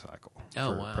election cycle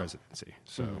for presidency.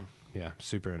 So yeah,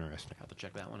 super interesting. Have to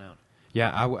check that one out. Yeah,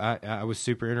 I was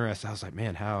super interested. I was like,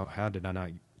 man, how did I not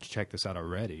check this out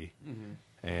already?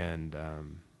 Mm-hmm. And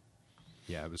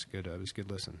yeah, it was good. It was a good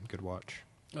listen, good watch.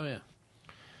 Oh yeah.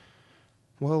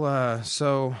 Well,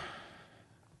 so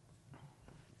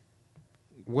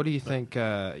what do you think?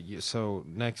 So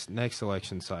next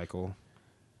election cycle,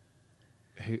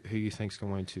 who you think's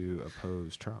going to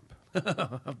oppose Trump?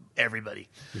 Everybody.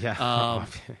 Yeah,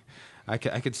 I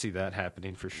could see that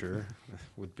happening for sure.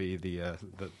 Would be the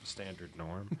standard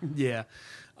norm. Yeah.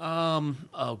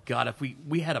 Oh God, if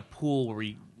we had a pool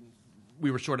where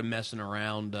we were sort of messing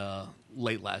around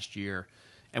late last year,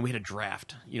 and we had a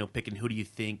draft, picking who do you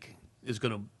think is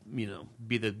going to,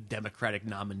 be the Democratic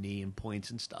nominee in points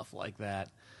and stuff like that.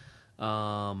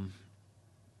 And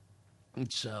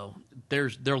so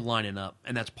they're lining up,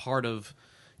 and that's part of,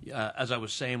 as I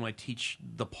was saying, when I teach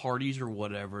the parties or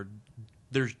whatever,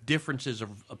 there's differences of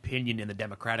opinion in the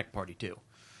Democratic Party too.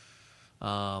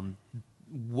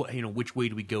 Which way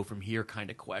do we go from here? Kind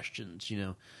of questions.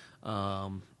 You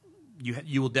will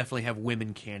definitely have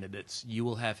women candidates. You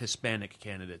will have Hispanic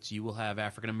candidates. You will have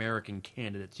African American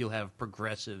candidates. You'll have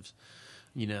progressives.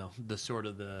 The sort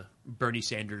of the Bernie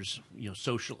Sanders,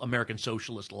 American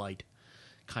socialist light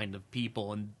kind of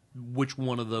people, and which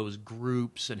one of those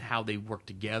groups and how they work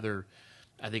together,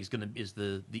 I think is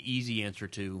the easy answer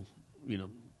to,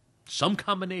 some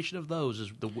combination of those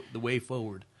is the way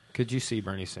forward. Could you see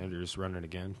Bernie Sanders running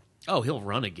again? Oh, he'll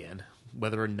run again,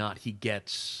 whether or not he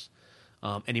gets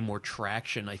any more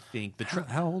traction. I think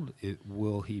how old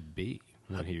will he be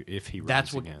if he runs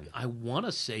that's what again? I want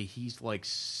to say.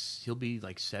 He'll be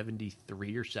like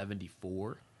 73 or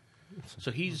 74.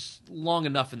 So he's long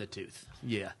enough in the tooth.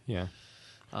 Yeah. Yeah.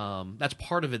 That's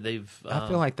part of it. I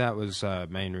feel like that was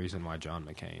main reason why John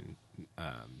McCain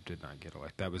did not get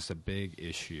elected. That was the big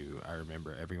issue. I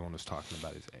remember everyone was talking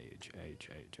about his age.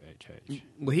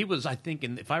 Well, he was, I think,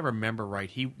 and if I remember right,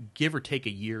 he give or take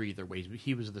a year either way.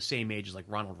 He was the same age as like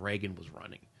Ronald Reagan was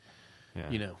running.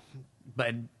 Yeah.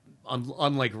 But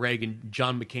unlike Reagan,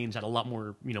 John McCain's had a lot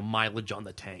more mileage on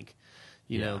the tank.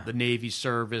 The Navy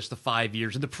service, the 5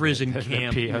 years in the prison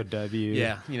camp, the POW.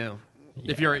 Yeah,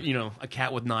 if you're a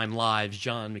cat with 9 lives,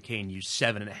 John McCain used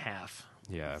 7.5.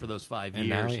 Yeah, for those 5 and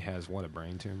years. And now he has a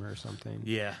brain tumor or something.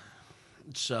 Yeah,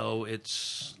 so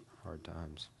it's hard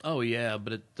times. Oh yeah,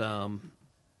 but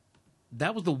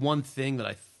that was the one thing that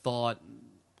I thought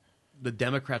the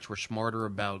Democrats were smarter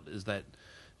about, is that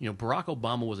Barack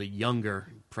Obama was a younger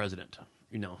president.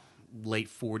 Late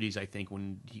 40s, I think,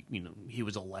 when he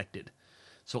was elected.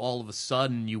 So all of a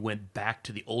sudden, you went back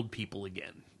to the old people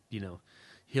again.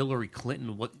 Hillary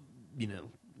Clinton,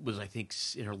 was, I think,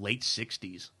 in her late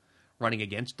 60s, running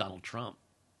against Donald Trump.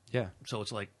 Yeah. So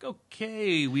it's like,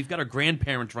 okay, we've got our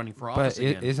grandparents running for office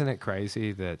again. But isn't it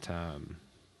crazy that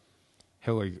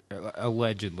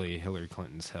allegedly Hillary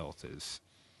Clinton's health is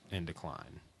in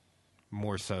decline?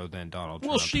 More so than Donald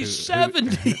Trump. Well, she's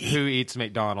 70. Who eats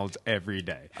McDonald's every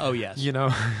day. Oh, yes.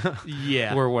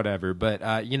 Yeah. Or whatever. But,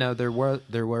 there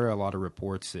were a lot of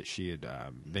reports that she had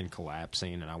been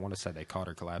collapsing, and I want to say they caught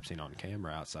her collapsing on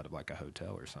camera outside of like a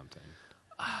hotel or something.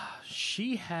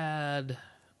 She had,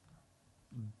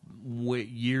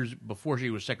 years before she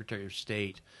was Secretary of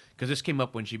State, because this came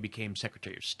up when she became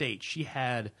Secretary of State, she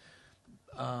had...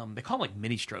 they call them like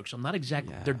mini strokes. I'm not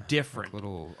exactly. Yeah, they're different. Like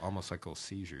almost like little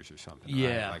seizures or something.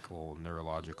 Yeah, right? Like little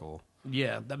neurological.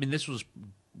 Yeah, I mean, this was.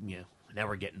 Now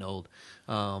we're getting old.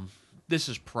 This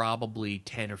is probably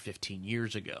 10 or 15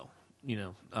 years ago.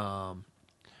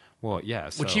 Well, yeah.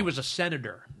 So. When she was a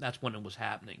senator, that's when it was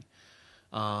happening.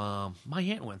 My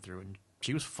aunt went through, and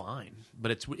she was fine.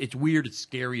 But it's weird. It's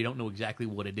scary. You don't know exactly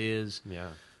what it is.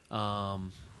 Yeah.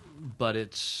 But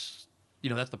it's.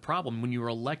 That's the problem. When you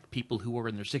elect people who are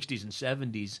in their 60s and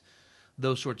 70s,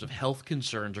 those sorts of health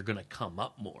concerns are going to come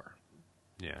up more.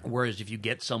 Yeah. Whereas if you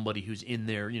get somebody who's in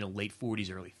their, late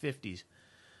 40s, early 50s,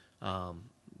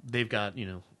 they've got,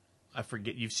 I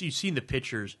forget, you've seen the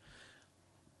pictures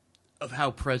of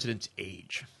how presidents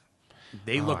age.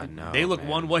 They look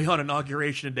one way on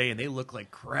Inauguration Day, and they look like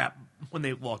crap when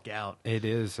they walk out. It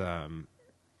is,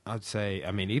 I'd say,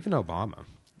 even Obama.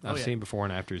 I've seen before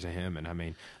and afters of him,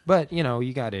 and but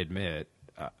you got to admit,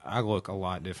 I look a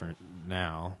lot different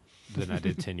now than I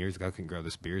did 10 years ago. I couldn't grow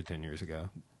this beard 10 years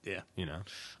ago. Yeah.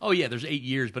 Oh yeah, there's 8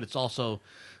 years, but it's also,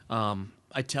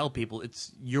 I tell people,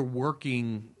 you're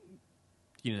working,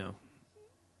 being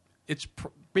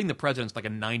the president's like a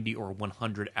 90 or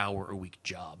 100 hour a week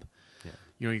job. Yeah.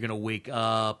 You're going to wake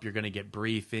up, you're going to get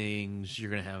briefings,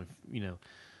 you're going to have,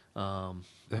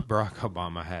 Barack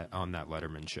Obama had on that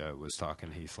Letterman show was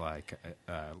talking. He's like,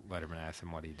 Letterman asked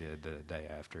him what he did the day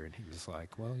after, and he was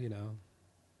like, "Well,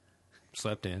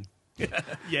 slept in."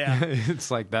 Yeah,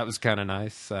 it's like that was kind of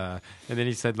nice. And then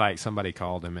he said like somebody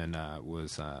called him and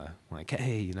was like,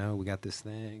 "Hey, we got this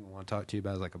thing I want to talk to you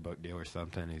about." It's like a book deal or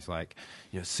something. He's like,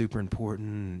 super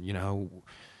important.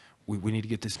 We need to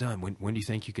get this done. When do you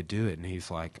think you could do it? And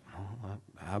he's like,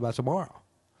 "How about tomorrow?"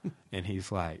 And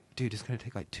he's like, "Dude, it's going to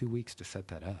take like 2 weeks to set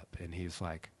that up." And he's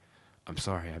like, "I'm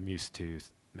sorry, I'm used to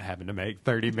having to make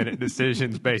 30-minute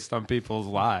decisions based on people's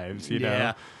lives,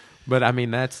 know?" But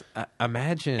that's,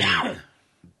 imagine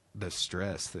the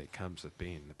stress that comes with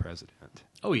being the president.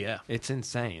 Oh, yeah. It's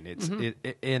insane.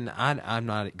 And I'm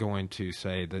not going to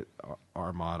say that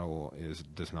our model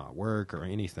does not work or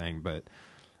anything,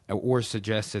 or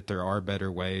suggest that there are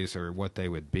better ways or what they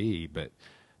would be, but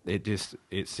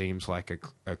it seems like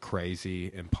a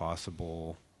crazy,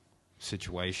 impossible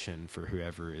situation for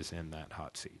whoever is in that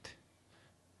hot seat.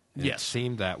 It Yes.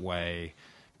 seemed that way,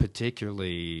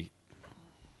 particularly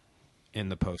in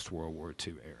the post-World War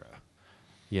II era.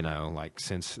 You know, like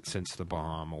since the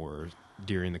bomb or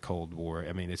during the Cold War.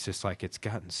 I mean, it's just like it's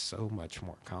gotten so much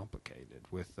more complicated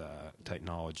with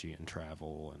technology and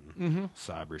travel and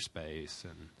cyberspace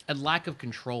And lack of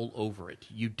control over it.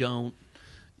 You don't.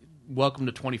 Welcome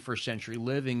to 21st century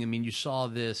living. I mean, you saw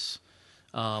this,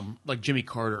 like Jimmy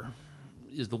Carter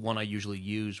is the one I usually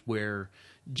use, where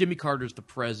Jimmy Carter's the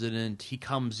president. He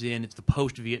comes in. It's the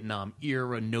post-Vietnam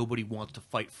era. Nobody wants to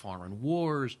fight foreign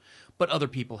wars, but other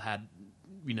people had,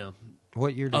 you know.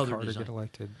 What year did Other Carter design. get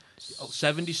elected?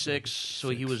 76, so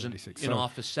he was in 76.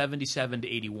 office 77 to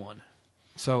 81.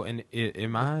 So,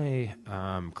 am I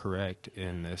correct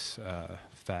in this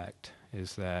fact?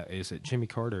 Is that Jimmy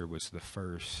Carter was the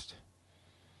first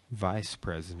vice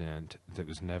president that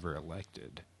was never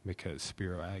elected because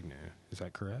Spiro Agnew. Is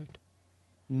that correct?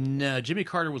 No, Jimmy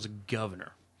Carter was a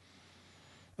governor.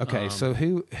 Okay, so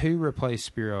who replaced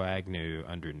Spiro Agnew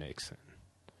under Nixon?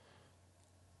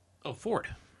 Oh,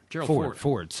 Ford. Gerald Ford.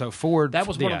 Ford. So Ford. That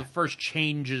was one of the first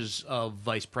changes of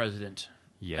vice president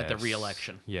at the Yes.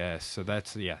 re-election. Yes, so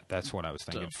that's what I was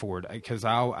thinking. So- Ford, because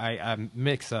I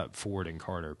mix up Ford and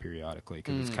Carter periodically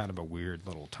because it's kind of a weird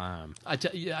little time. I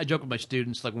joke with my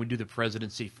students, like when we do the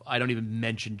presidency, I don't even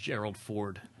mention Gerald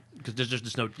Ford because there's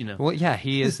just no, you know. Well, yeah,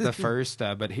 he is the first,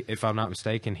 but if I'm not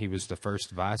mistaken, he was the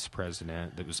first vice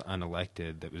president that was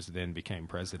unelected that was then became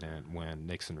president when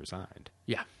Nixon resigned.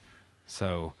 Yeah.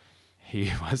 So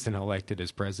he wasn't elected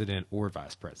as president or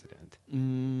vice president.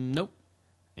 Nope.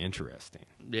 Interesting.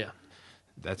 Yeah.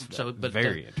 That's So, but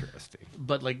very interesting.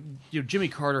 But like, you know, Jimmy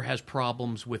Carter has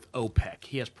problems with OPEC.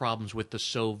 He has problems with the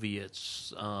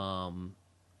Soviets, and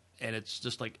it's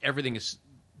just like everything is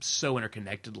so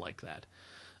interconnected like that.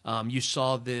 You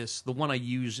saw this. The one I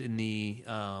use in the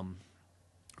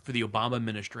for the Obama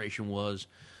administration was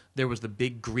there was the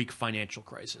big Greek financial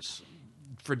crisis.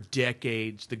 For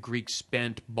decades, the Greeks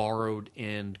spent, borrowed,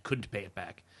 and couldn't pay it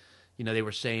back. You know, they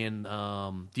were saying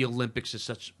the Olympics is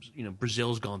such. You know,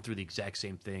 Brazil's gone through the exact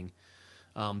same thing.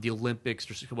 The Olympics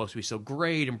are supposed to be so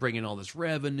great and bring in all this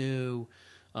revenue.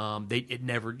 It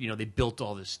never, you know, they built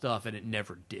all this stuff and it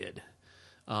never did.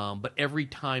 But every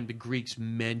time the Greeks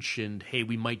mentioned, hey,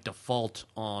 we might default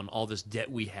on all this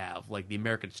debt we have, like the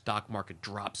American stock market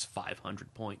drops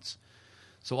 500 points.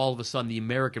 So all of a sudden the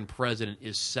American president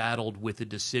is saddled with the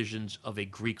decisions of a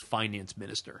Greek finance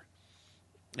minister.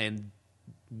 And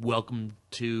welcome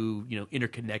to, you know,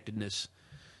 interconnectedness,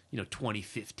 you know,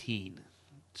 2015.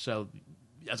 So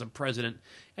as a president,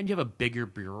 and you have a bigger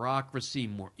bureaucracy,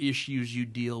 more issues you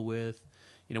deal with.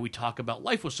 You know, we talk about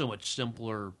life was so much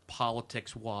simpler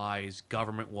politics-wise,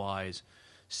 government-wise,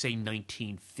 say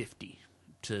 1950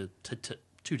 to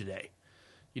today.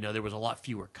 You know, there was a lot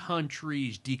fewer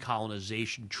countries.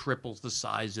 Decolonization triples the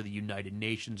size of the United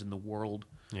Nations in the world.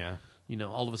 Yeah. You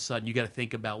know, all of a sudden you got to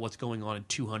think about what's going on in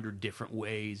 200 different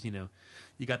ways. You know,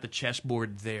 you got the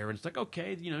chessboard there, and it's like,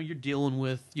 okay, you know, you're dealing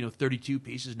with, you know, 32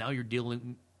 pieces. Now you're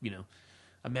dealing, you know,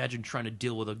 imagine trying to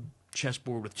deal with a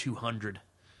chessboard with 200.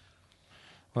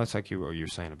 Well, it's like what you were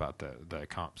saying about the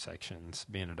comp sections,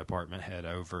 being a department head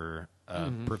over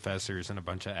professors and a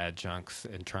bunch of adjuncts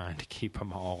and trying to keep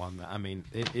them all on the. I mean,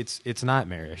 it's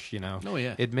nightmarish, you know. Oh,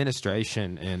 yeah.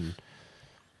 Administration and,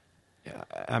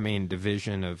 I mean,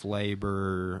 division of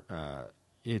labor.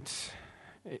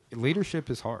 Leadership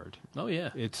is hard. Oh,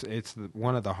 yeah. It's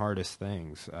one of the hardest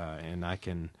things, and I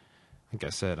can, like I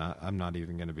said, I'm not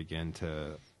even going to begin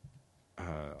to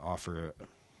offer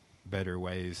better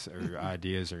ways or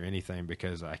ideas or anything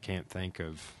because I can't think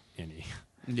of any.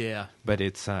 Yeah. But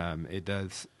it's it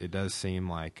does seem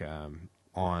like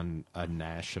on a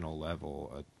national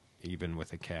level, even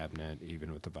with a cabinet,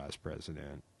 even with the vice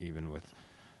president, even with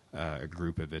a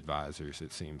group of advisors,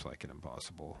 it seems like an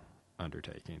impossible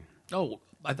undertaking. Oh,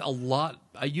 a lot.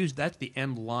 That's the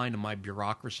end line of my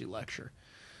bureaucracy lecture.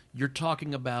 You're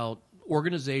talking about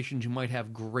organizations who might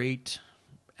have great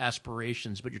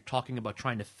aspirations, but you're talking about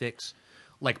trying to fix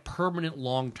like permanent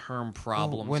long-term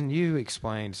problems. Well, when you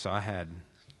explained, so I had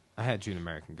June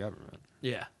American government.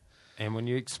 Yeah. And when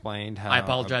you explained how I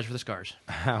apologize for the scars.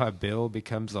 how a bill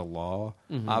becomes a law,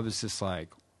 I was just like,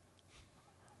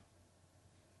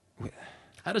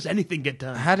 How does anything get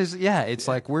done? how does it's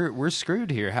like we're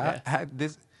screwed here. How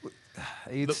this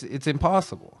it's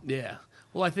impossible. Yeah.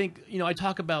 Well, I think, you know, I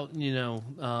talk about, you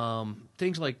know,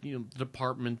 things like, you know, the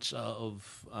departments of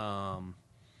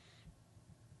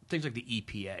things like the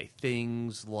EPA,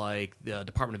 things like the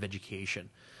Department of Education.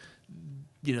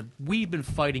 You know, we've been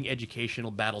fighting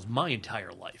educational battles my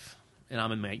entire life, and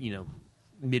I'm in my, you know,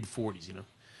 mid-40s, you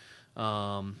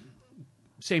know.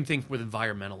 Same thing with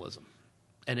environmentalism.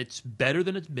 And it's better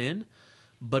than it's been,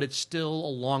 but it's still a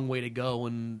long way to go.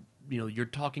 And, you're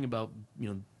talking about,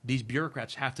 these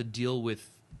bureaucrats have to deal with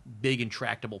big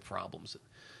intractable problems.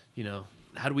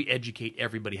 How do we educate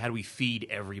everybody? How do we feed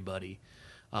everybody?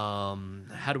 How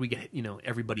do we get,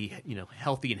 everybody,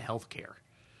 healthy in healthcare?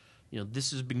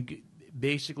 This has been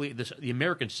basically the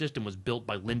American system was built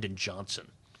by Lyndon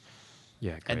Johnson.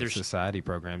 Yeah, Great Society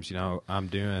programs. I'm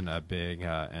doing a big,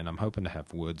 and I'm hoping to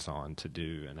have Woods on to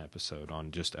do an episode on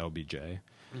just LBJ.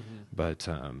 But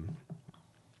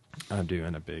I'm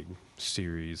doing a big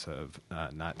series of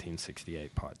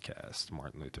 1968 podcasts: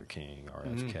 Martin Luther King,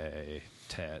 RFK,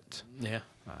 TET. Yeah,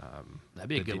 that'd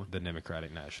be a good one. The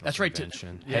Democratic National That's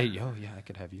Convention. Right. Hey, I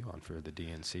could have you on for the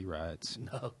DNC riots.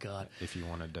 Oh God, if you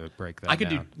wanted to break that, I could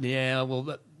down. do. Yeah,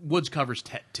 well, Woods covers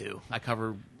TET too. I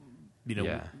cover.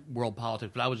 World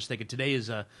politics. But I was just thinking today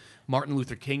is Martin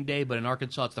Luther King Day, but in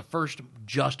Arkansas it's the first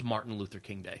just Martin Luther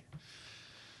King Day.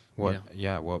 What?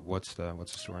 Yeah. What's the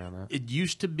story on that? It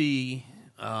used to be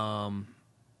up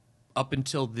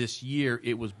until this year.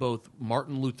 It was both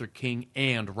Martin Luther King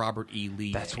and Robert E.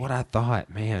 Lee. That's Day. what I thought.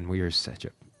 Man, we are such a.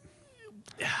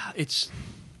 It's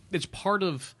part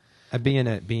of. Being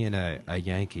a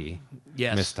Yankee,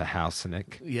 yes, Mr.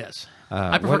 Hausenick. Yes,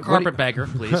 I prefer Carpetbagger,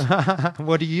 please.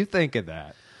 What do you think of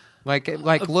that? Like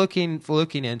looking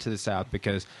into the South,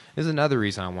 because there's another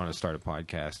reason I want to start a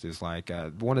podcast. Is like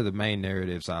one of the main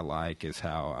narratives I like is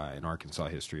how in Arkansas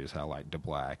history is how like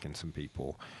DeBlack and some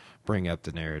people bring up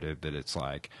the narrative that it's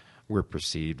like we're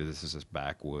perceived as this is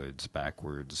backwards,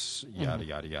 yada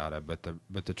yada yada.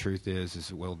 But the truth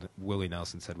is Willie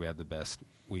Nelson said we have the best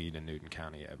weed in Newton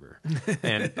County ever,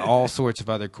 and all sorts of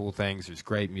other cool things. There's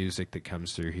great music that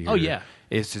comes through here. Oh yeah,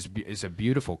 it's a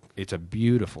beautiful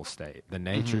state. The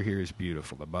nature here is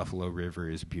beautiful. The Buffalo River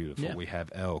is beautiful. Yeah. We have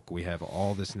elk. We have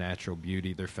all this natural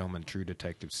beauty. They're filming True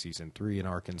Detective season 3 in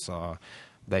Arkansas.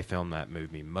 They filmed that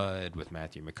movie Mud with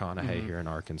Matthew McConaughey here in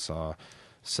Arkansas.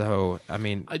 So, I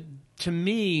mean, to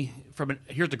me,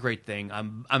 here's the great thing.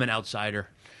 I'm an outsider.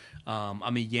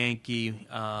 I'm a Yankee.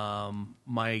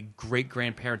 My great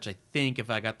grandparents, I think,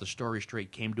 if I got the story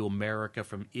straight, came to America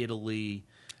from Italy.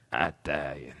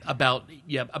 About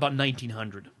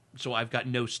 1900. So I've got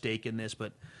no stake in this,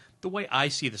 but the way I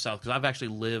see the South, because I've actually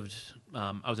lived,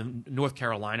 I was in North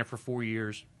Carolina for 4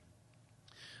 years,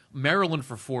 Maryland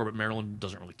for 4, but Maryland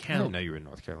doesn't really count. I didn't know you were in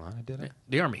North Carolina, did I?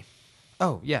 The Army.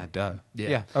 Oh yeah, duh.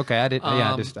 Yeah. Okay, I didn't.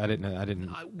 I didn't know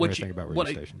anything about where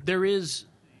you're stationed. There is,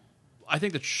 I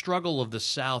think, the struggle of the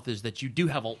South is that you do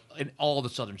have in all the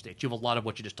southern states. You have a lot of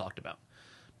what you just talked about.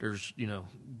 There's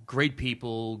great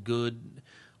people, good,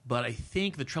 but I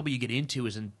think the trouble you get into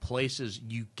is in places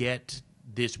you get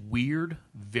this weird,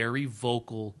 very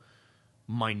vocal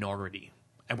minority,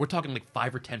 and we're talking like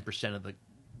 5 or 10% of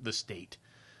the state.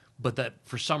 But that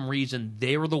for some reason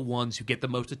they are the ones who get the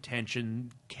most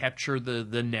attention, capture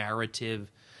the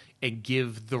narrative, and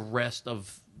give the rest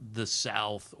of the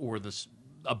South or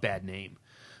a bad name.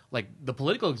 Like the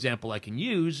political example I can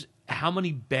use: how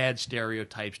many bad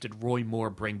stereotypes did Roy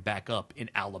Moore bring back up in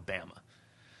Alabama?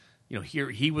 Here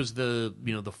he was the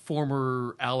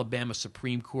former Alabama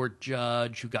Supreme Court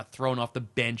judge who got thrown off the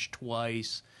bench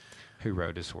twice. Who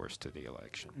rode his horse to the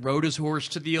election.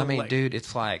 I mean, dude,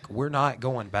 it's like we're not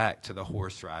going back to the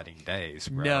horse riding days,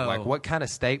 bro. No. Like, what kind of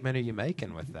statement are you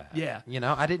making with that? Yeah.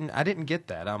 I didn't get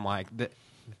that. I'm like,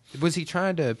 was he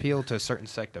trying to appeal to a certain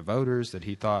sect of voters that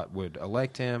he thought would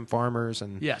elect him, farmers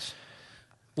and yes.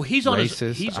 Well, he's on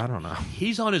racist? I don't know.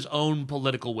 He's on his own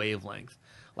political wavelength.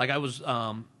 Like I was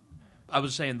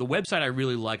saying, the website I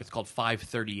really like, it's called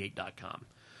 538.com.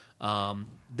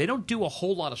 They don't do a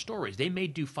whole lot of stories. They may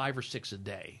do 5 or 6 a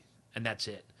day, and that's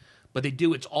it. But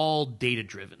it's all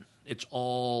data-driven. It's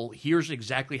all, here's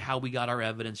exactly how we got our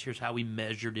evidence, here's how we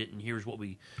measured it, and here's what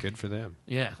we... Good for them.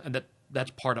 Yeah, and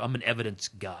that's part of... I'm an evidence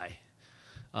guy.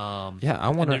 I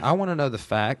want to know the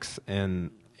facts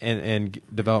and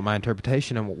develop my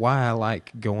interpretation, and why I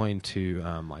like going to...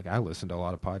 I listen to a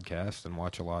lot of podcasts and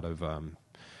watch a lot of...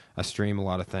 I stream a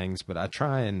lot of things, but I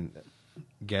try and...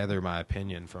 gather my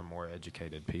opinion from more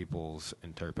educated people's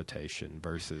interpretation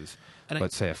versus,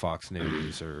 let's say, a Fox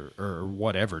News or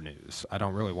whatever news. I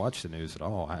don't really watch the news at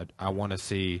all. I want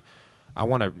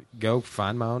to go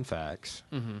find my own facts,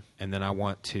 and then I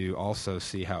want to also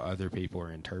see how other people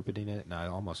are interpreting it, and I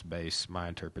almost base my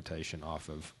interpretation off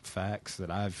of facts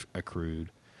that I've accrued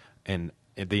and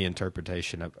the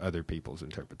interpretation of other people's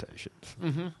interpretations.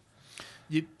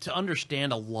 To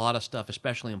understand a lot of stuff,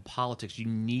 especially in politics, you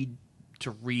need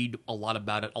to read a lot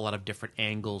about it, a lot of different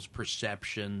angles,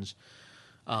 perceptions.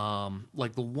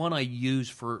 Like the one I use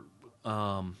for,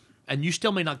 and And you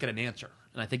still may not get an answer.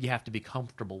 And I think you have to be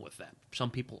comfortable with that. Some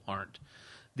people aren't.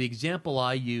 The example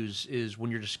I use is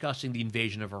when you're discussing the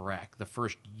invasion of Iraq, the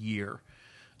first year.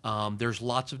 There's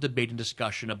lots of debate and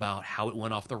discussion about how it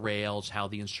went off the rails, how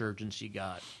the insurgency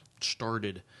got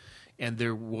started. And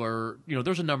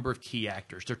there's a number of key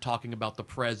actors. They're talking about the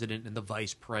president and the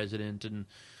vice president, and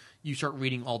you start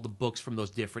reading all the books from those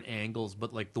different angles.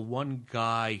 But like the one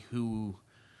guy who,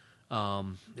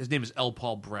 his name is L.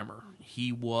 Paul Bremer.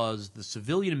 He was the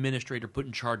civilian administrator put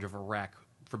in charge of Iraq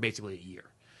for basically a year.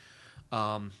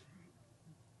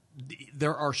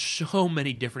 There are so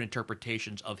many different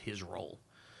interpretations of his role.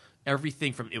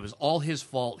 Everything from it was all his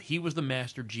fault. He was the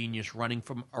master genius running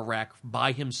from Iraq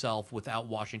by himself without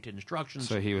Washington instructions.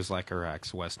 So he was like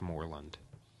Iraq's Westmoreland.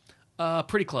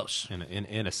 Pretty close.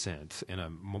 In a sense, in a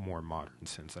more modern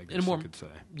sense, I guess you could say.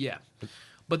 Yeah.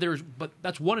 But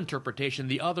that's one interpretation.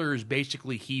 The other is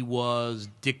basically he was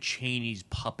Dick Cheney's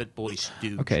puppet boy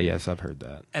stooge. Okay, yes, I've heard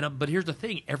that. And but here's the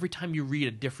thing: every time you read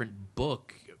a different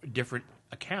book, different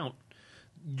account,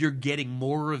 you're getting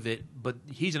more of it. But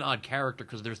he's an odd character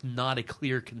because there's not a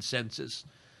clear consensus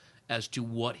as to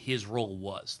what his role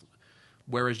was.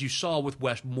 Whereas you saw with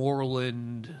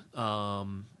Westmoreland,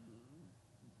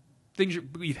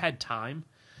 you've had time.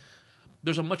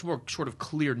 There's a much more sort of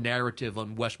clear narrative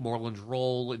on Westmoreland's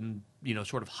role in,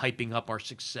 sort of hyping up our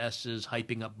successes,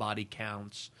 hyping up body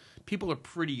counts. People are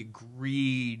pretty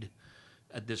agreed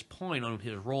at this point on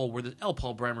his role, where the L.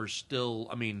 Paul Bremer's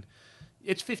still,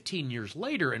 it's 15 years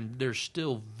later, and there's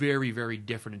still very, very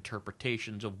different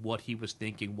interpretations of what he was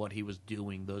thinking, what he was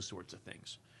doing, those sorts of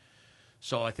things.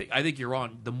 So I think you're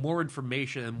on. The more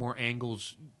information and more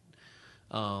angles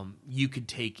you could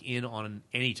take in on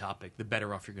any topic, the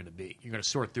better off you're going to be. You're going to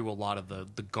sort through a lot of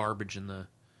the garbage and the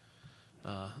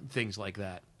things like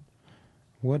that.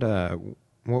 What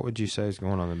would you say is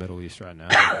going on in the Middle East right now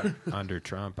under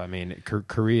Trump?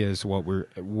 Korea is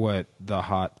what the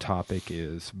hot topic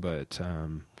is, but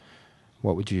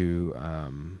what would you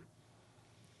have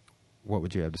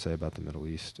to say about the Middle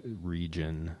East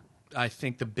region? I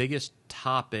think the biggest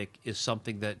topic is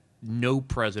something that no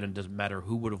president, doesn't matter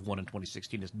who would have won in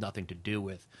 2016, has nothing to do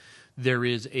with. There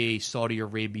is a Saudi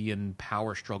Arabian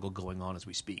power struggle going on as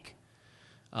we speak.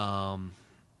 That's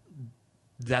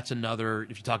another,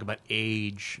 if you talk about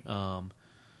age,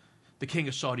 the king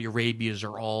of Saudi Arabia's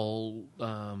are all,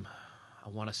 I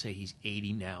want to say he's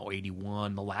 80 now,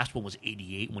 81. The last one was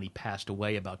 88 when he passed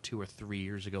away about 2 or 3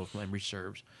 years ago, if memory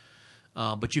serves.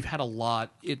 But you've had a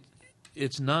lot.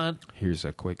 It's not... Here's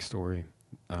a quick story.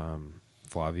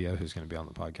 Flavio, who's going to be on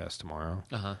the podcast tomorrow,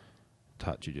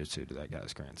 taught jiu-jitsu to that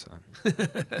guy's grandson.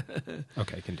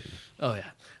 Okay, continue. Oh,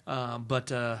 yeah.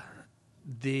 But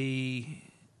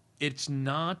it's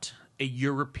not a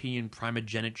European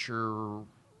primogeniture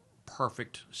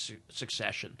perfect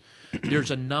succession. There's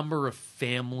a number of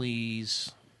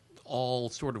families all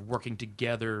sort of working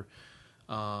together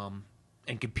and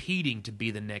competing to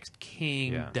be the next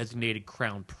king, designated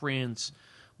crown prince.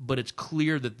 But it's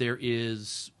clear that there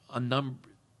is a number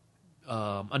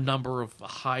of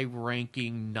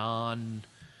high-ranking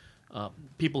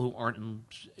people who aren't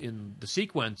in the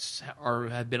sequence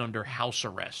have been under house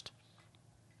arrest.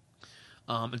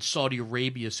 And Saudi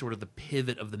Arabia is sort of the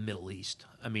pivot of the Middle East.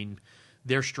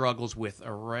 Their struggles with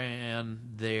Iran,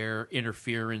 their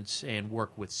interference and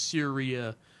work with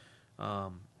Syria,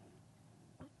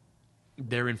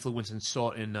 their influence in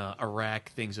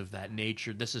Iraq, things of that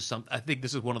nature. I think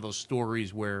this is one of those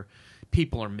stories where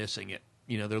people are missing it.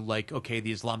 They're like, okay,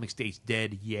 the Islamic State's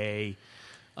dead, yay.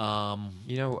 On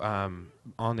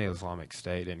the Islamic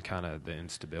State and kind of the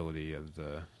instability of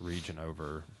the region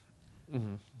over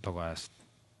the last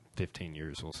 15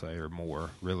 years, we'll say, or more,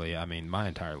 really. My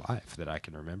entire life that I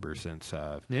can remember since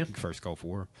the first Gulf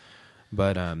War.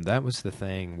 But that was the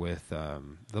thing with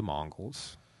the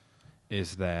Mongols,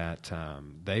 is that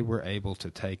they were able to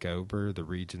take over the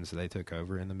regions they took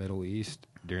over in the Middle East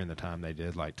during the time they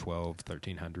did, like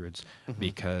 1300s,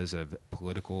 because of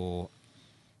political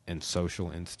and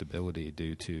social instability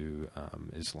due to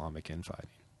Islamic infighting.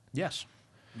 Yes.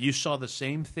 You saw the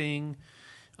same thing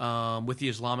with the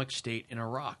Islamic State in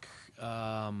Iraq.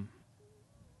 Saddam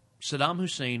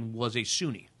Hussein was a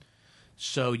Sunni.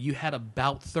 So you had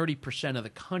about 30% of the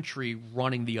country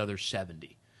running the other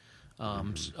 70%.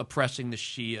 Oppressing the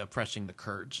Shia, oppressing the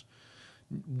Kurds.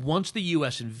 Once the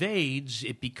U.S. invades,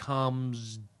 it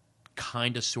becomes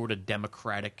kind of sort of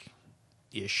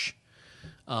democratic-ish.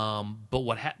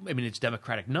 But it's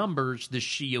democratic numbers. The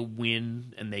Shia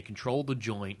win, and they control the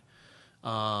joint.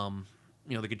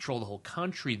 They control the whole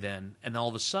country then. And all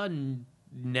of a sudden,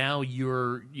 now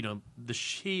you're, the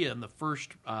Shia in the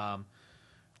first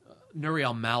Nouri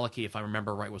al-Maliki, if I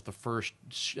remember right, was the first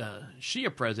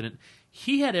Shia president.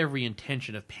 He had every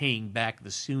intention of paying back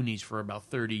the Sunnis for about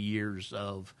 30 years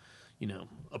of,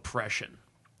 oppression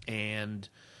and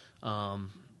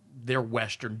their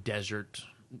Western desert,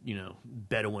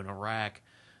 Bedouin Iraq,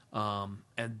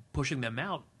 and pushing them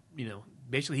out.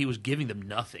 Basically he was giving them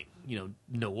nothing.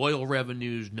 No oil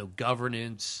revenues, no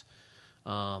governance,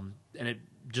 and it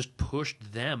just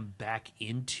pushed them back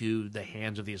into the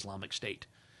hands of the Islamic State.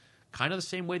 Kind of the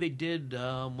same way they did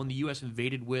when the U.S.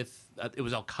 invaded with it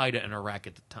was Al Qaeda in Iraq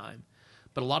at the time,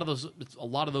 but a lot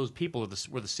of those people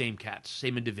were the same cats,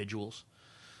 same individuals.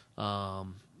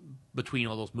 Between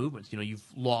all those movements, you've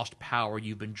lost power,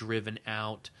 you've been driven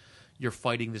out, you're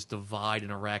fighting this divide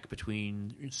in Iraq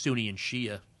between Sunni and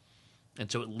Shia, and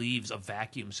so it leaves a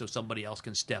vacuum so somebody else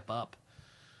can step up.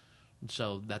 And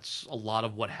so that's a lot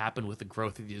of what happened with the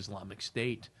growth of the Islamic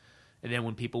State. And then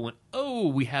when people went, oh,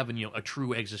 we have a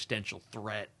true existential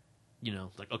threat,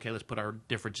 like, okay, let's put our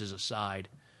differences aside.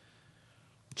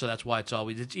 So that's why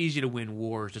it's easy to win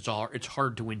wars. It's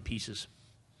hard to win pieces.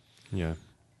 Yeah.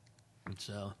 And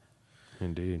so.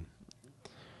 Indeed.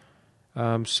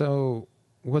 So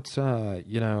what's,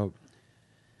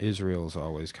 Israel's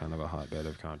always kind of a hotbed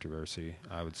of controversy,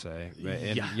 I would say.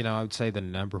 And, yeah. I would say the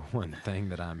number one thing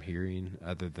that I'm hearing,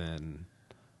 other than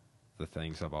the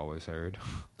things I've always heard,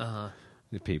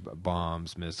 the people,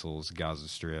 bombs, missiles, Gaza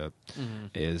Strip,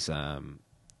 is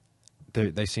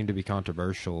they seem to be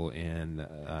controversial in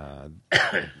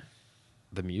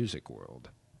the music world.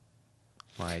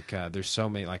 Like, there's so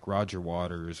many, like Roger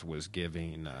Waters was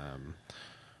giving,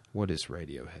 what is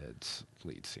Radiohead's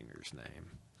lead singer's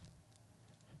name?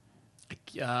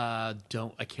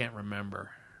 I can't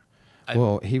remember.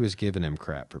 Well, he was giving him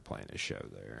crap for playing his show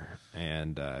there,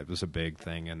 and it was a big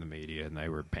thing in the media, and they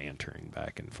were bantering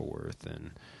back and forth,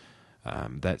 and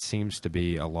that seems to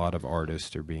be a lot of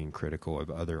artists are being critical of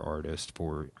other artists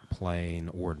for playing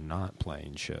or not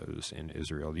playing shows in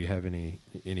Israel. Do you have any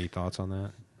thoughts on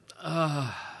that?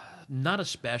 Not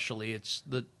especially. It's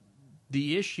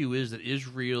the issue is that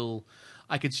Israel.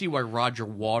 I could see why Roger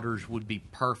Waters would be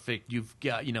perfect. You've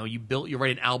got, you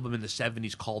write an album in the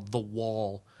 70s called The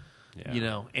Wall,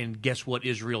 and guess what?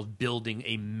 Israel's building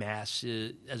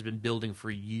has been building for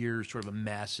years, sort of a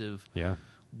massive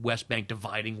West Bank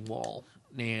dividing wall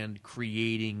and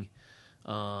creating,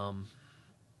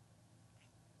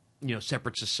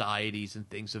 separate societies and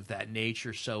things of that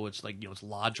nature. So it's like, it's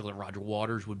logical that Roger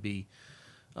Waters would be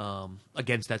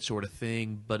against that sort of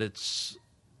thing, but it's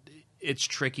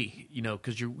tricky,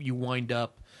 because you wind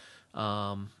up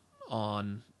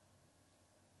on,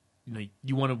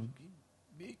 you want to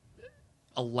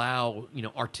allow,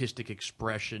 artistic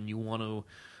expression. You want to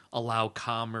allow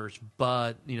commerce,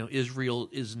 but, Israel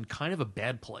is in kind of a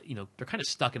bad place. They're kind of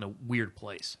stuck in a weird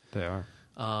place. They are.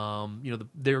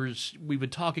 We've been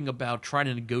talking about trying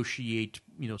to negotiate,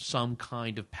 some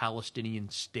kind of Palestinian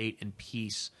state and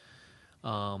peace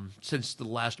since the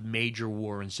last major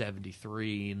war in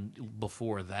 73 and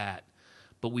before that.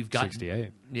 But we've got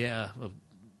 68. Yeah,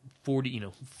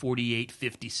 48,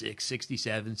 56,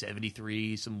 67,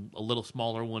 73, a little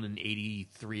smaller one in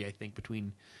 83, I think,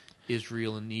 between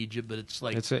Israel and Egypt, but it's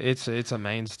like it's a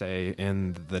mainstay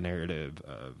in the narrative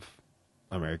of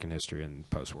American history and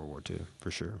post-World War II, for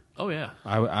sure. Oh, yeah.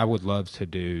 I would love to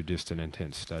do just an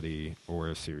intense study or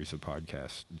a series of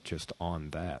podcasts just on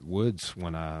that. Woods,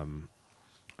 when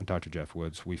Dr. Jeff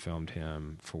Woods, we filmed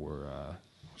him for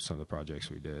some of the projects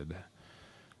we did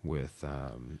with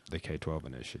the K-12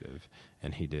 initiative,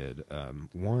 and he did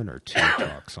 1 or 2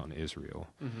 talks on Israel.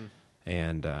 Mm-hmm.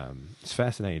 And it's a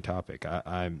fascinating topic.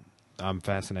 I'm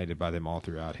fascinated by them all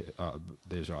throughout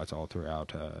the Israelites all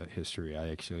throughout history. I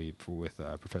actually, with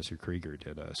Professor Krieger,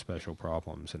 did special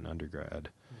problems in undergrad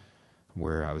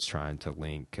where I was trying to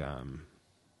link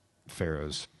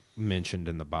pharaohs mentioned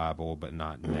in the Bible but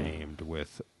not named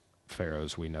with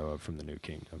pharaohs we know of from the New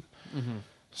Kingdom. Mm-hmm.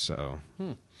 So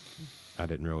I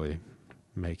didn't really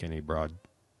make any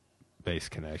broad-based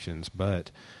connections,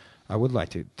 but I would like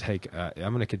to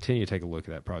I'm going to continue to take a look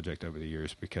at that project over the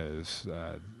years because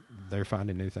they're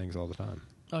finding new things all the time.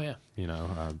 Oh, yeah.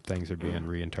 Things are being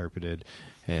reinterpreted,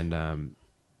 and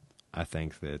I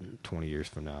think that 20 years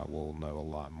from now we'll know a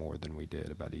lot more than we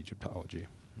did about Egyptology.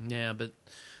 Yeah, but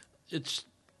it's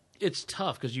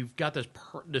tough because you've got this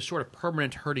sort of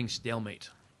permanent hurting stalemate.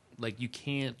 Like you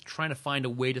can't trying to find a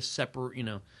way to separate,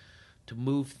 to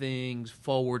move things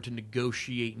forward, to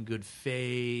negotiate in good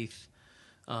faith.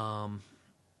 On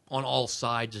all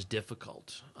sides is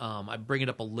difficult. I bring it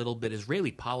up a little bit.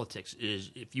 Israeli politics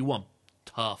is, if you want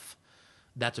tough,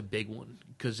 that's a big one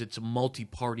because it's a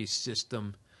multi-party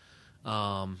system.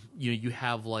 You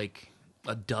have like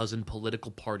a dozen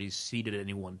political parties seated at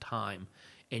any one time,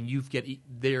 and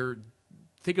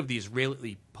think of the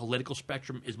Israeli political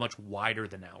spectrum is much wider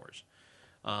than ours.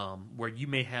 Where you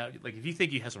may have, like, if you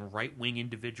think you have some right-wing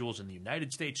individuals in the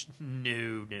United States,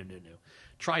 no.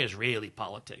 Try Israeli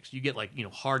politics. You get, like,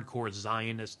 hardcore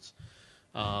Zionists.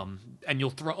 And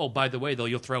you'll by the way, though,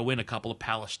 you'll throw in a couple of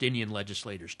Palestinian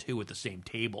legislators, too, at the same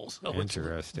table. So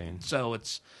Interesting.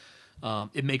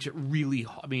 It makes it really,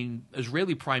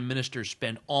 Israeli prime ministers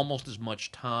spend almost as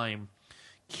much time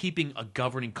keeping a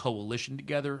governing coalition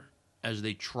together as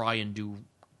they try and do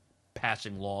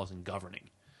passing laws and governing.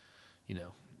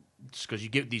 It's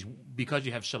because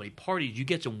you have so many parties, you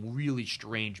get some really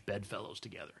strange bedfellows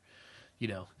together.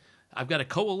 I've got a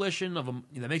coalition of them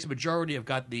that makes a majority. I've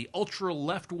got the ultra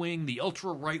left wing, the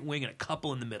ultra right wing, and a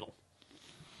couple in the middle.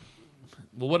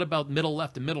 Well, what about middle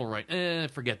left and middle right?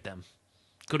 Forget them.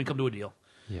 Couldn't come to a deal.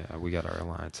 Yeah, we got our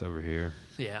alliance over here.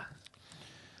 Yeah.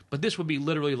 But this would be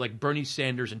literally like Bernie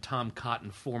Sanders and Tom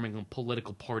Cotton forming a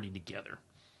political party together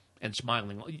and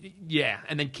smiling. Yeah,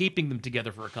 and then keeping them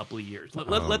together for a couple of years.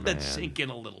 Let that sink in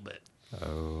a little bit.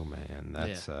 Oh, man.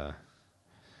 That's,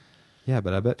 yeah,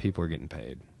 but I bet people are getting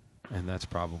paid. And that's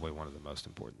probably one of the most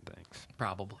important things.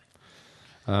 Probably.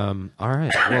 All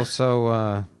right. Well,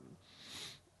 so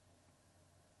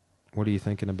what are you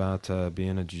thinking about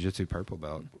being a jiu-jitsu purple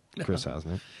belt, Chris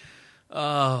Hausnick?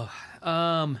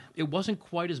 It wasn't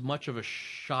quite as much of a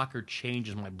shock or change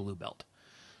as my blue belt.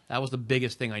 That was the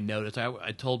biggest thing I noticed.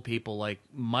 I told people, like,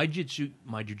 my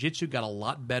jiu-jitsu got a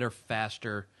lot better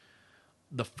faster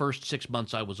the first 6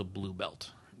 months I was a blue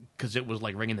belt because it was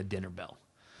like ringing the dinner bell.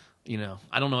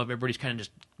 I don't know if everybody's kind of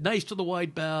just nice to the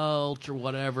white belts or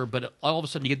whatever, but all of a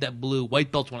sudden you get that blue.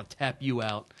 White belts want to tap you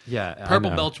out. Yeah,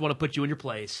 purple belts want to put you in your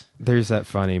place. There's that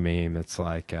funny meme. It's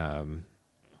like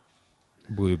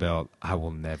blue belt, I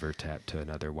will never tap to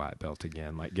another white belt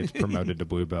again. Like, gets promoted to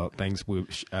blue belt. Things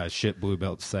shit blue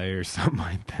belts say or something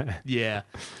like that. Yeah,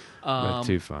 but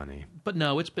too funny. But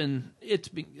no, it's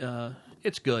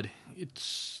good.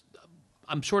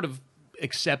 I'm sort of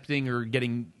accepting or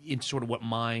getting into sort of what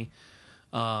my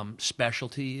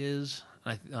specialty is.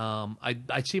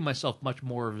 I see myself much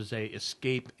more as a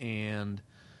escape and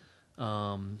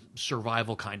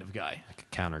survival kind of guy, like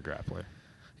a counter grappler.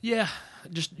 Yeah,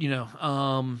 just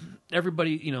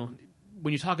everybody.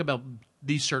 When you talk about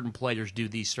these certain players do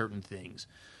these certain things.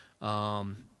 I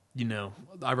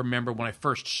remember when I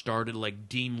first started, like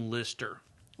Dean Lister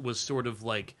was sort of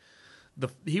like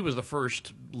he was the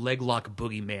first leg lock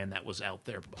boogeyman that was out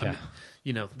there.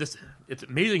 Yeah. It's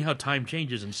amazing how time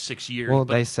changes in 6 years. Well,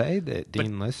 they say that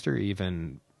Dean Lister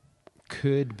even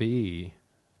could be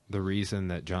the reason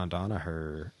that John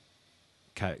Danaher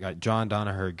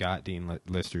got Dean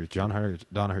Lister. John Danaher's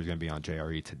going to be on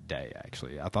JRE today,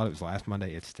 actually. I thought it was last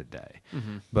Monday. It's today.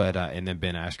 Mm-hmm. But and then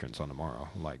Ben Askren's on tomorrow,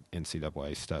 like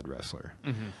NCAA stud wrestler.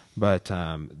 Mm-hmm. But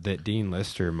that Dean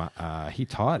Lister, he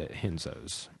taught at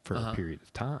Henzo's for a period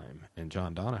of time, and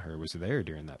John Danaher was there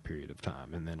during that period of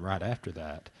time. And then right after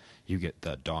that, you get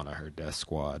the Danaher Death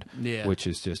Squad, which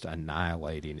is just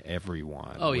annihilating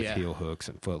everyone with heel hooks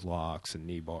and foot locks and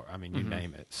knee bar. I mean, you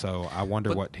name it. So I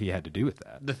wonder what he had to do with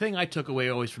that. The thing I took away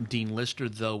always from Dean Lister,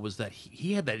 though, was that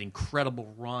he had that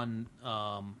incredible run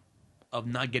of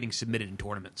not getting submitted in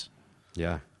tournaments.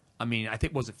 Yeah. I mean, I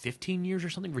think, was it 15 years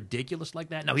or something ridiculous like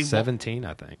that? No, 17,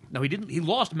 I think. No, he didn't. He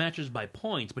lost matches by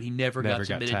points, but he never got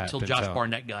submitted until Josh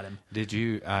Barnett got him. Did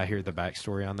you hear the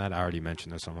backstory on that? I already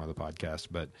mentioned this on one of the podcasts,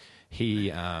 but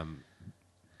he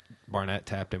Barnett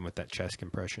tapped him with that chest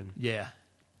compression. Yeah.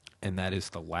 And that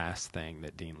is the last thing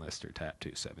that Dean Lister tapped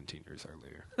to 17 years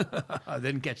earlier. I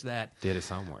didn't catch that. Did his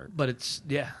homework. But it's,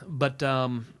 but,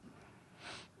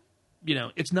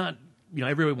 it's not,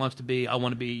 everybody wants to be, I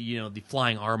want to be, the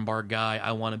flying armbar guy.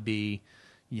 I want to be,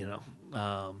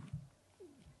 the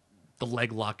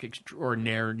leg lock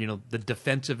extraordinaire, the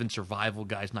defensive and survival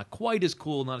guy's not quite as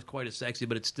cool, not quite as sexy,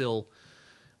 but it's still,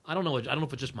 I don't know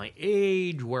if it's just my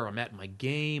age, where I'm at in my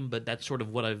game, but that's sort of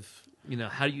what I've,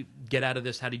 how do you get out of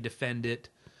this? How do you defend it?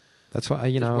 That's why,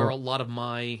 where a lot of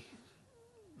my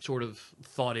sort of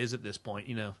thought is at this point,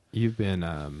 You've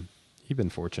been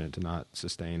fortunate to not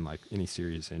sustain like any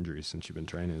serious injuries since you've been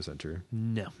training. Is that true?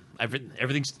 No,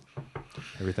 everything's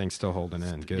still holding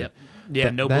in. Good. Yep. Yeah.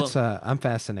 No. That's I'm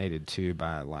fascinated too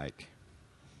by, like,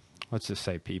 let's just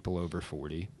say people over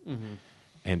 40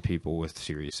 and people with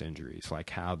serious injuries, like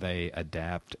how they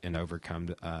adapt and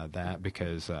overcome that,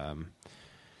 because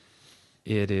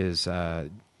it is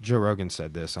Joe Rogan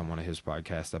said this on one of his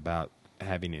podcasts about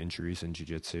having injuries in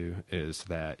jiu-jitsu, is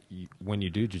that when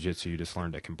you do jiu-jitsu, you just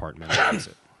learn to compartmentalize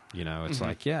it. You know, it's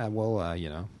like, yeah, well, you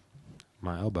know,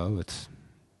 my elbow, it's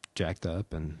jacked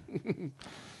up and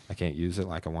I can't use it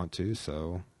like I want to,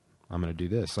 so I'm going to do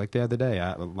this. Like the other day,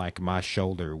 like my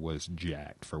shoulder was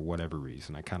jacked for whatever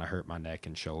reason. I kind of hurt my neck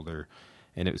and shoulder,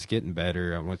 and it was getting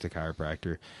better. I went to the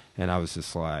chiropractor, and I was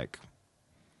just like,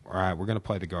 all right, we're going to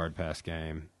play the guard pass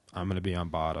game. I'm going to be on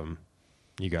bottom.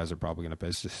 You guys are probably going to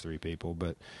it's just 3 people,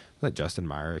 but like Justin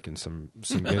Myrick and some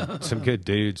good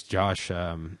dudes. Josh,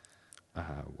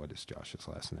 what is Josh's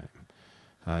last name?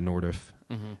 Nordiff,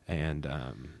 and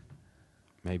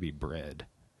maybe Bread,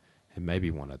 and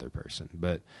maybe one other person.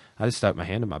 But I just stuck my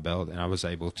hand in my belt, and I was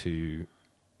able to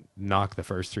knock the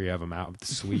first 3 of them out with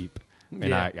the sweep.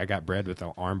 And I got Bread with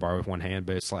an arm bar with one hand,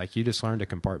 but it's like you just learn to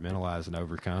compartmentalize and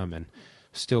overcome and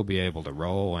still be able to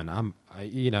roll. And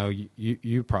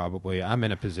you probably, I'm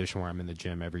in a position where I'm in the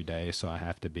gym every day, so I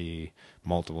have to be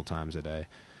multiple times a day.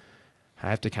 I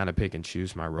have to kind of pick and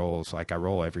choose my rolls. Like I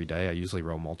roll every day. I usually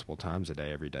roll multiple times a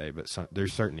day every day, but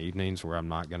there's certain evenings where I'm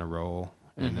not going to roll.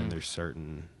 And then there's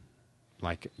certain,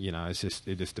 like, you know, it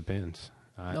just depends.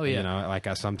 You know, like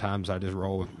sometimes I just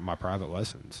roll with my private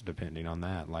lessons depending on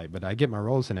that. Like, but I get my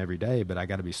rolls in every day, but I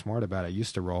got to be smart about it. I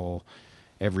used to roll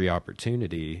every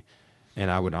opportunity,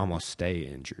 and I would almost stay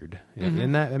injured.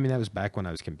 And that, I mean, that was back when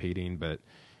I was competing, but,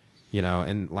 you know,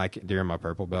 and like during my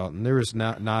purple belt, and there was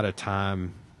not a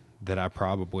time that I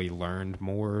probably learned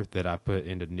more that I put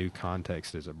into new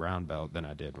context as a brown belt than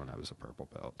I did when I was a purple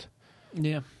belt.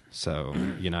 Yeah. So,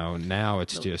 you know, now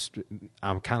it's just,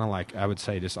 I'm kind of like, I would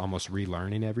say just almost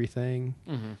relearning everything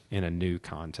in a new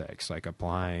context, like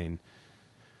applying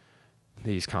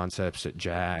these concepts at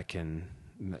Jack and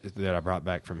that I brought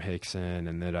back from Hickson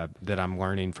and that I'm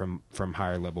learning from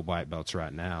higher level black belts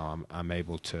right now. I'm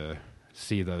able to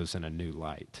see those in a new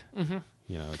light.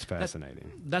 You know, it's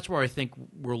fascinating. That's where I think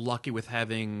we're lucky with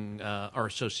having our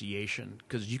association,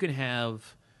 because you can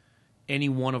have any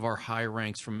one of our high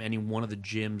ranks from any one of the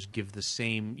gyms give the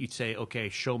same. You'd say, okay,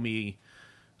 show me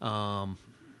a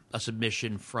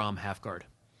submission from half guard,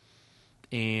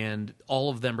 and all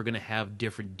of them are going to have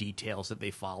different details that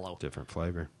they follow, different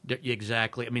flavor.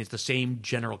 Exactly. I mean, it's the same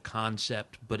general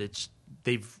concept, but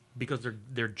because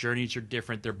their journeys are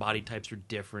different, their body types are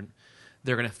different.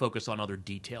 They're going to focus on other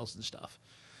details and stuff.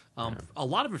 A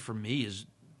lot of it for me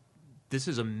this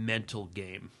is a mental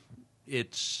game.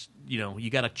 It's, you know, you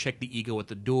got to check the ego at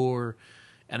the door.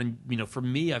 And, you know, for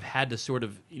me, I've had to sort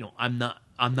of, you know, I'm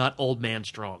not old man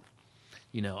strong.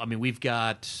 You know, I mean, we've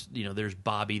got, you know, there's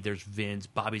Bobby, there's Vince.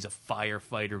 Bobby's a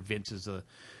firefighter. Vince is a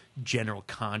general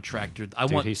contractor.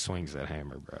 He swings that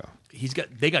hammer, bro.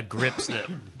 They got grips that,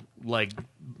 like,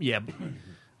 yeah,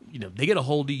 you know, they get a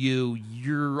hold of you,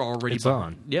 you're already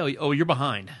behind. Yeah, you're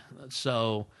behind.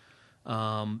 So,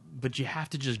 but you have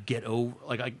to just get over.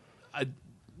 Like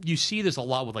you see this a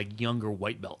lot with like younger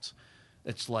white belts.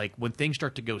 It's like when things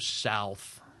start to go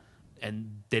south,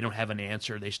 and they don't have an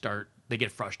answer, they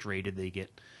get frustrated, they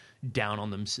get down on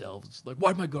themselves. It's like,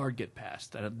 why'd my guard get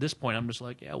passed? And at this point, I'm just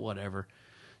like, yeah, whatever.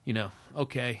 You know,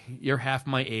 okay, you're half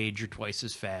my age, you're twice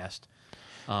as fast.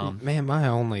 Man, my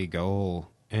only goal,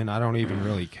 and I don't even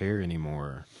really care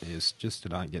anymore, is just to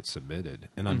not get submitted.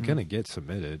 And I'm going to get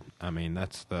submitted. I mean,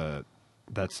 that's the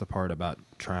part about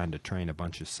trying to train a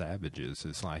bunch of savages.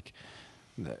 It's like,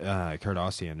 Kurt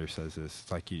Ossiander says this.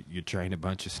 It's like you train a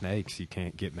bunch of snakes. You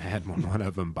can't get mad when one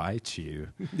of them bites you.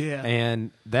 Yeah.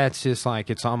 And that's just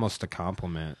like, it's almost a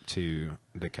compliment to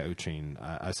the coaching.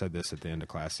 I said this at the end of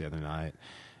class the other night.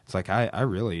 It's like I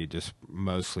really just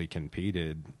mostly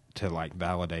competed to like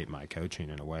validate my coaching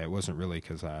in a way. It wasn't really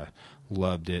because I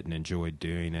loved it and enjoyed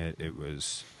doing it. It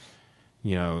was,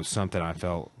 you know, something I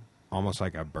felt almost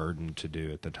like a burden to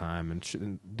do at the time.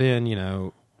 And then, you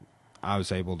know, I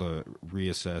was able to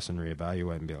reassess and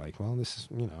reevaluate and be like, well, this is,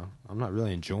 you know, I'm not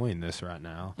really enjoying this right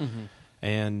now.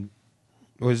 And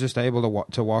was just able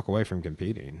to walk away from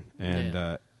competing.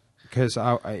 And, because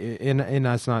and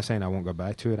that's not saying I won't go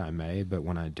back to it. I may, but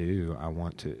when I do, I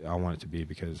want it to be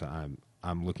because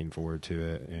I'm looking forward to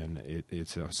it, and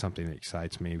it's something that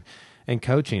excites me. And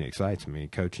coaching excites me.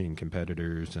 Coaching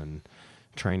competitors and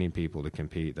training people to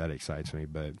compete, that excites me.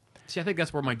 But see, I think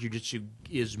that's where my jiu-jitsu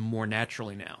is more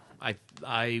naturally now.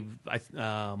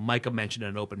 Micah mentioned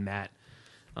an open mat.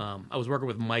 I was working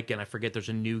with Mike, and I forget there's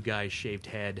a new guy, shaved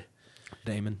head.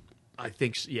 Damon. I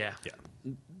think, yeah.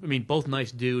 I mean, both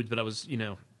nice dudes, but I was, you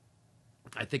know,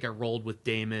 I think I rolled with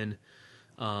Damon.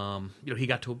 You know, he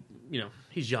got to, you know,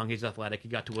 he's young, he's athletic. He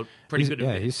got to a pretty good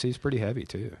event. Yeah, he's pretty heavy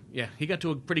too. Yeah, he got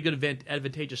to a pretty good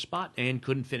advantageous spot and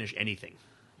couldn't finish anything.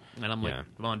 And I'm like,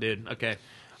 come on, dude. Okay.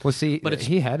 Well, see, But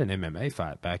he had an MMA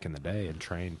fight back in the day and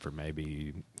trained for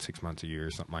maybe 6 months, a year,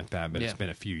 or something like that. But it's been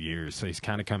a few years, so he's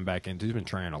kind of come back into. He's been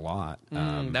training a lot,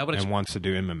 and wants to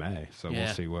do MMA. So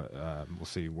we'll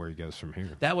see where he goes from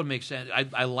here. That would make sense.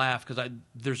 I laugh because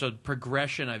there's a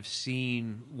progression I've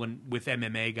seen with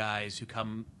MMA guys who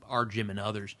come our gym and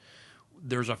others.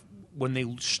 When they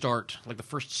start like the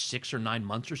first 6 or 9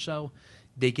 months or so,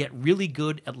 they get really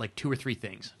good at like 2 or 3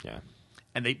 things. Yeah.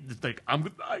 And I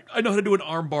know how to do an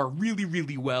arm bar really,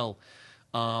 really well.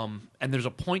 And there's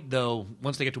a point, though,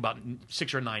 once they get to about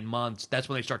 6 or 9 months, that's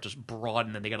when they start to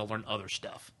broaden and they got to learn other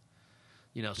stuff.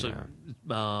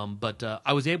 But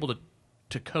I was able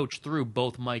to coach through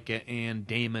both Micah and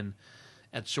Damon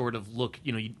at sort of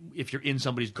if you're in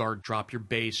somebody's guard, drop your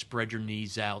base, spread your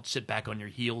knees out, sit back on your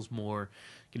heels more,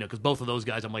 because both of those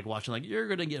guys I'm like watching like, you're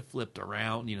going to get flipped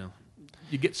around,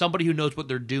 You get somebody who knows what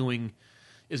they're doing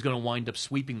is going to wind up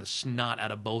sweeping the snot out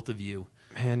of both of you.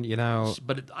 And,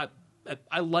 But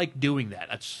I like doing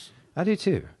that. I do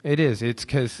too. It's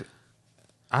because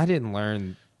I didn't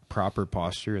learn proper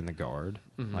posture in the guard,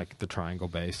 like the triangle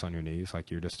base on your knees,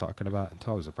 like you're just talking about,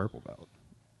 until I was a purple belt.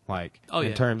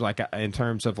 In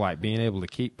terms of like being able to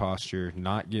keep posture,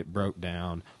 not get broke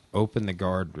down, open the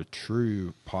guard with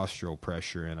true postural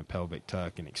pressure and a pelvic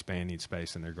tuck and expanding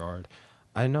space in their guard.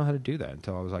 I didn't know how to do that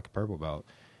until I was like a purple belt.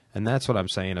 And that's what I'm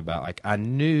saying about, like, I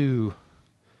knew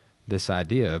this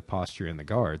idea of posture in the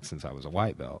guard since I was a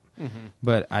white belt.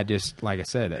 But I just, like I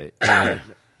said,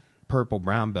 purple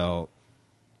brown belt,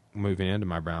 moving into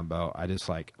my brown belt, I just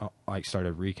started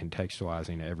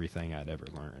recontextualizing everything I'd ever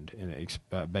learned,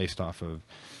 and based off of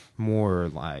more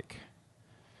like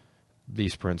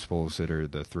these principles that are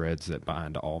the threads that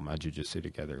bind all my jiu-jitsu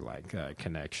together, like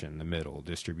connection, the middle,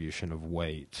 distribution of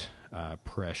weight,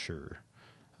 pressure,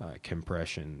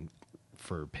 compression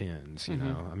for pins,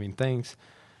 know. I mean, things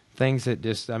that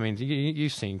just, I mean,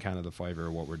 you've seen kind of the flavor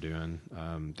of what we're doing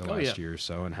the last year or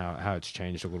so, and how it's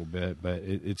changed a little bit, but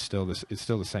it's still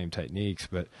the same techniques.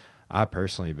 But I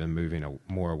personally have been moving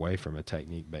more away from a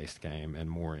technique-based game and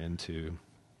more into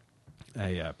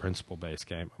a principle-based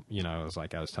game. It was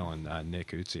like I was telling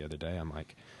Nick Utz the other day, I'm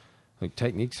like, look,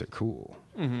 techniques are cool,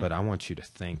 but I want you to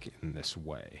think in this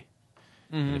way.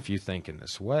 And if you think in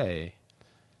this way,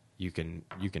 you can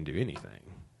do anything.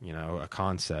 A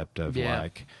concept of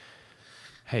like,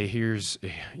 hey, here's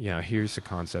the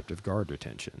concept of guard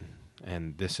retention,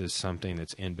 and this is something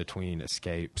that's in between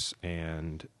escapes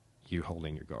and you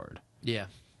holding your guard. Yeah.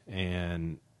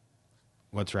 And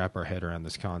let's wrap our head around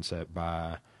this concept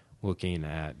by looking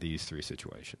at these 3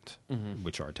 situations,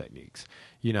 which are techniques,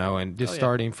 and just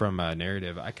starting from a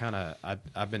narrative.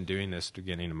 I've been doing this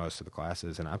beginning of most of the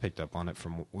classes, and I picked up on it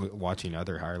from watching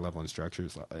other higher level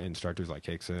instructors like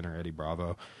Hickson or Eddie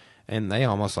Bravo, and they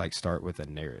almost like start with a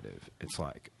narrative. It's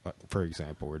like, for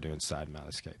example, we're doing side mount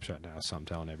escapes right now, so I'm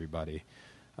telling everybody,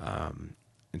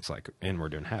 it's like, and we're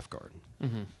doing half guard.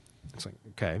 It's like,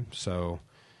 okay, so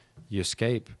you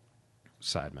escape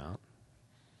side mount,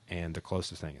 and the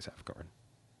closest thing is half guard.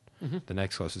 The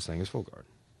next closest thing is full guard.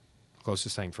 The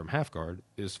closest thing from half guard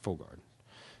is full guard.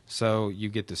 So you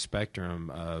get the spectrum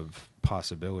of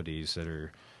possibilities that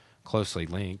are closely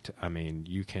linked. I mean,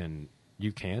 you can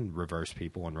reverse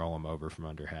people and roll them over from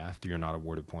under half. You're not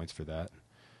awarded points for that.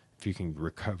 If you can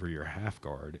recover your half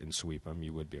guard and sweep them,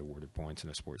 you would be awarded points in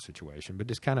a sports situation. But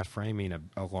just kind of framing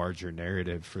a larger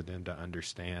narrative for them to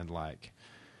understand, like,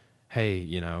 hey,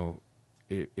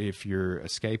 if you're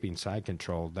escaping side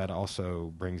control, that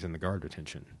also brings in the guard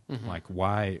retention. Like,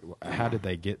 how did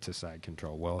they get to side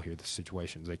control? Well, here are the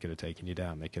situations. They could have taken you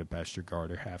down. They could have passed your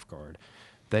guard or half guard.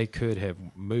 They could have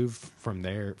moved from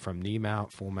there, from knee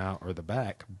mount, full mount, or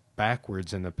the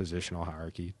backwards in the positional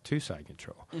hierarchy to side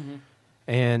control.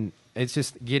 And it's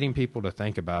just getting people to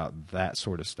think about that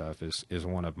sort of stuff is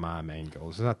one of my main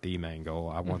goals. It's not the main goal.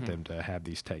 I want them to have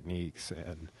these techniques,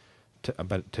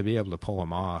 but to be able to pull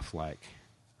them off, like,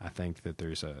 I think that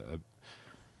there's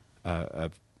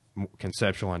a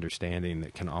conceptual understanding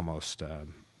that can almost,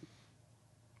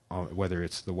 whether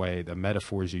it's the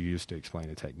metaphors you use to explain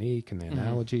a technique and the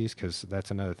analogies, because that's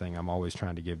another thing. I'm always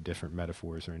trying to give different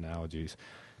metaphors or analogies.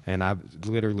 And I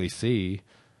literally see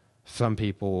some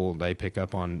people, they pick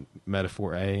up on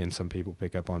metaphor A, and some people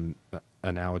pick up on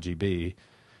analogy B.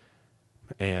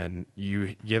 And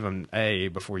you give them A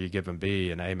before you give them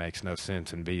B, and A makes no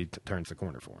sense, and B turns the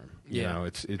corner for them.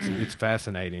 It's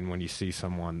fascinating when you see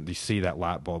someone, you see that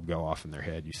light bulb go off in their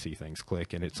head, you see things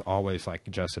click, and it's always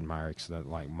like Justin Myrick's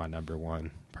like my number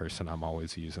one person I'm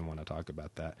always using when I talk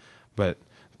about that. But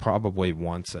probably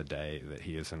once a day that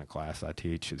he is in a class I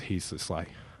teach, he's just like,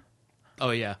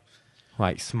 oh yeah,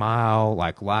 like smile,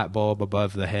 like light bulb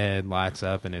above the head lights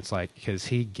up, and it's like because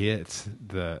he gets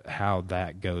how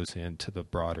that goes into the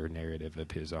broader narrative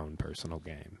of his own personal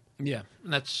game. Yeah,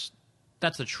 and that's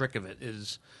the trick of it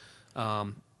is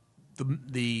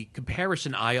the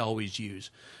comparison I always use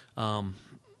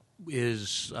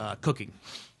is cooking.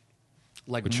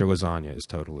 Like But your lasagna is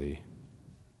totally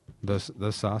those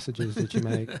sausages that you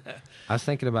make. I was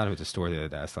thinking about it at the store the other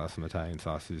day. I saw some Italian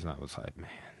sausages, and I was like, man,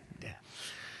 yeah,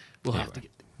 we'll have to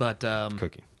get. But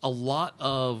cooking. A lot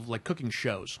of like cooking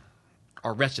shows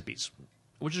are recipes,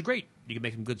 which is great. You can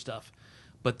make some good stuff,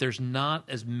 but there's not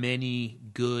as many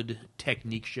good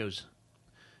technique shows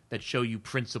that show you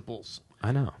principles.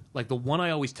 I know. Like the one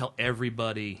I always tell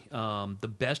everybody,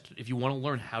 the best if you want to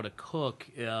learn how to cook,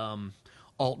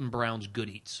 Alton Brown's Good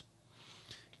Eats,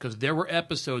 because there were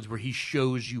episodes where he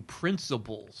shows you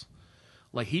principles.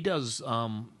 Like he does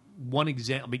one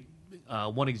example.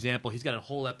 He's got a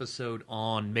whole episode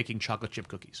on making chocolate chip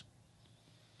cookies.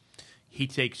 He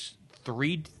takes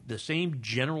the same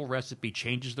general recipe,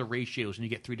 changes the ratios, and you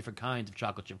get 3 different kinds of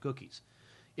chocolate chip cookies.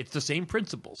 It's the same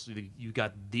principles. You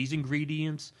got these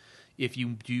ingredients. If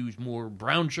you use more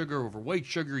brown sugar over white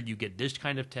sugar, you get this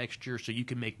kind of texture, so you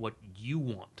can make what you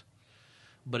want.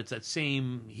 But it's that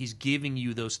same. He's giving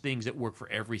you those things that work for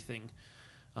everything,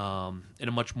 in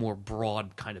a much more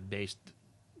broad kind of based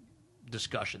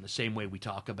discussion. The same way we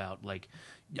talk about, like,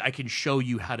 I can show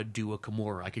you how to do a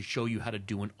Kimura, I can show you how to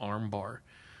do an armbar,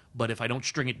 but if I don't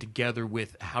string it together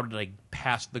with how did I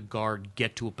pass the guard,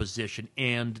 get to a position,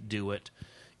 and do it,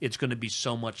 it's going to be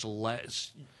so much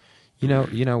less. You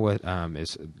know what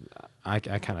is I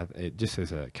kind of just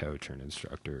as a coach or an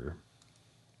instructor,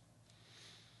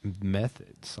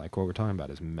 methods, like what we're talking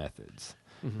about is methods.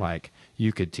 Mm-hmm. Like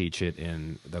you could teach it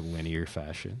in the linear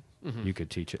fashion. Mm-hmm. You could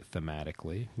teach it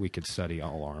thematically. We could study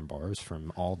all arm bars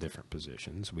from all different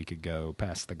positions. We could go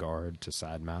past the guard to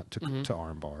side mount to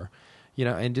arm bar.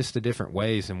 And just the different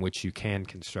ways in which you can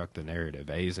construct the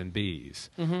narrative, A's and B's,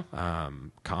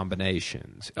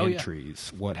 combinations,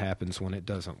 entries, what happens when it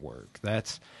doesn't work.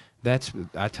 That's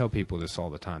I tell people this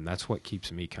all the time. That's what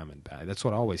keeps me coming back. That's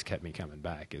what always kept me coming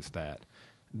back is that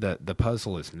the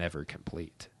puzzle is never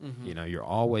complete. Mm-hmm. You're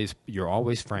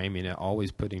always framing it,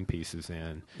 always putting pieces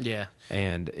in. Yeah.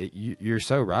 And you're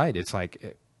so right. It's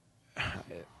like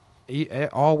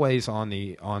always on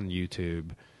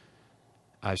YouTube,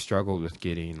 I struggled with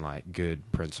getting like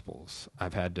good principles.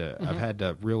 I've had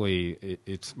to really.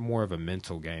 It's more of a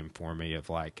mental game for me of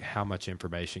like how much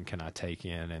information can I take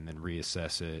in and then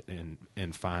reassess it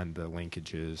and find the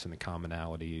linkages and the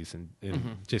commonalities and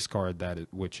discard that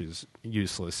which is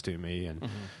useless to me and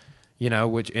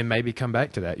and maybe come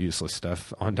back to that useless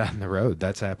stuff on down the road.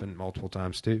 That's happened multiple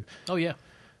times too. Oh yeah.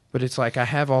 But it's like I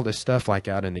have all this stuff like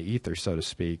out in the ether, so to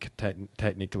speak,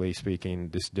 technically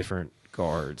speaking, just different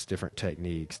guards, different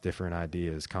techniques, different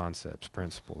ideas, concepts,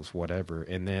 principles, whatever.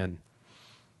 And then,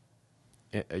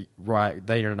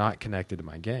 they are not connected to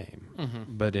my game. Mm-hmm.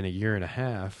 But in a year and a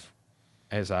half,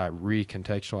 as I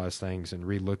recontextualize things and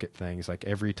relook at things, like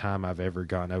every time I've ever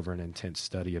gone over an intense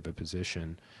study of a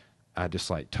position, I just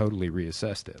like totally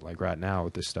reassessed it. Like right now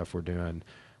with this stuff we're doing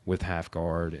with half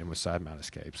guard and with side mount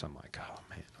escapes, I'm like, oh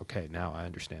man, okay, now I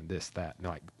understand this, that, and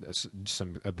like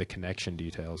some of the connection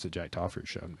details that Jack Toffert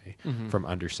showed me from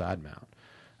under side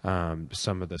mount.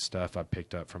 Some of the stuff I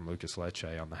picked up from Lucas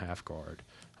Lecce on the half guard,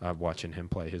 watching him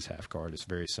play his half guard is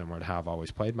very similar to how I've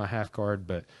always played my half guard,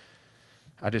 but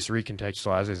I just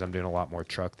recontextualize as I'm doing a lot more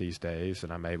truck these days,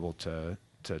 and I'm able to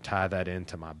tie that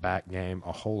into my back game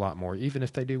a whole lot more, even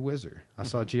if they do whizzer. I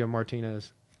saw Gio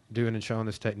Martinez doing and showing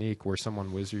this technique where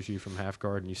someone whizzers you from half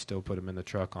guard and you still put them in the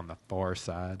truck on the far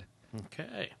side.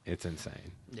 Okay. It's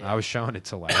insane. Yeah. I was showing it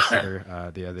to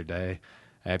Lassiter the other day.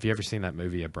 Have you ever seen that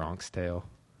movie, A Bronx Tale?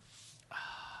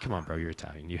 Come on, bro, you're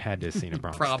Italian. You had to have seen A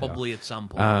Bronx Tale. Probably at some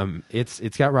point. It's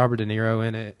got Robert De Niro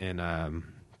in it and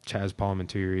Chaz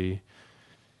Palminteri.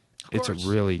 It's a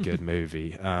really good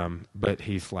movie. But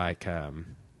he's like...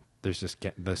 there's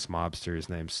this mobster, his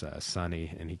name's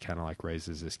Sonny, and he kind of like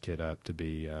raises this kid up to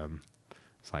be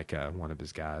it's like one of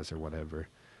his guys or whatever.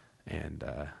 And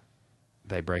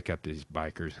they break up these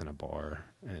bikers in a bar,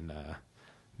 and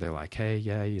they're like, hey,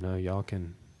 yeah, y'all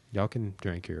can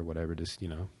drink here or whatever, just,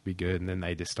 be good. And then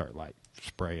they just start like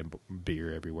spraying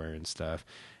beer everywhere and stuff.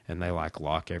 And they like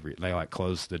they like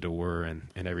close the door and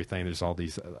everything. There's all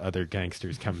these other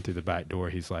gangsters coming through the back door.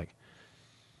 He's like,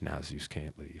 now Zeus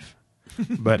can't leave.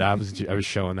 But I was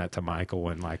showing that to Michael,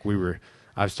 and like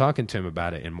I was talking to him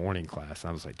about it in morning class.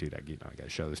 I was like, dude, I got to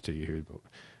show this to you here.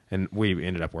 And we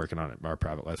ended up working on it, our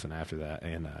private lesson after that.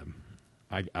 And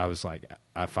I was like,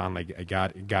 I finally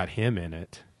got him in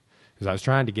it. Because I was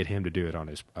trying to get him to do it on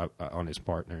his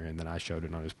partner, and then I showed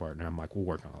it on his partner. I'm like, we'll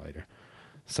work on it later.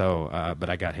 So, but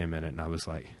I got him in it, and I was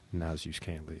like, now's you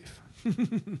can't leave.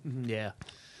 Yeah.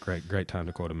 Great time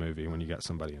to quote a movie when you got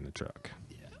somebody in the truck.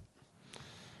 Yeah.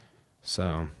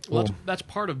 So, Well, that's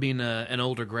part of being an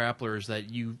older grappler is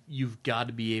that you've got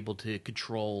to be able to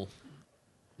control.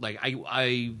 Like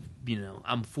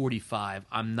I'm 45.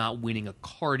 I'm not winning a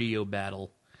cardio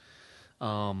battle.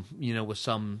 With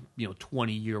some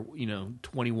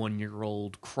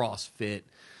 21-year-old CrossFit.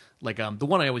 Like the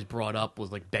one I always brought up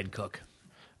was like Ben Cook.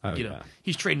 oh, yeah.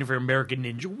 He's training for American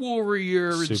Ninja Warrior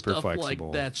and Super stuff flexible.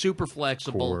 like that. Super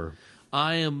flexible. Core.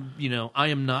 I am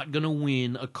not going to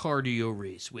win a cardio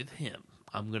race with him.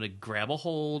 I'm going to grab a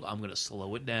hold. I'm going to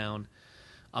slow it down.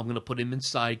 I'm going to put him in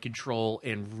side control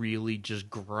and really just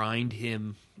grind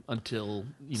him until,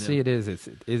 See,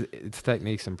 it's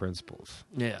techniques and principles.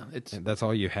 Yeah, And that's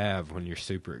all you have when you're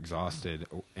super exhausted,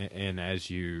 and as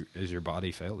your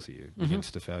body fails you, begins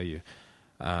to fail you.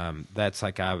 That's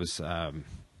like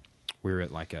we were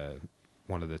at like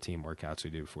one of the team workouts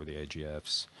we do before the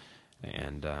AGFs,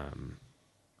 and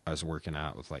I was working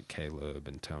out with like Caleb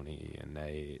and Tony and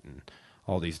Nate and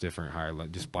all these different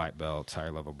just black belts,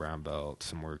 higher level brown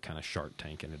belts, and we're kind of Shark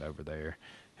Tanking it over there.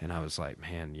 And I was like,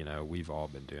 man, we've all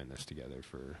been doing this together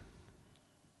for,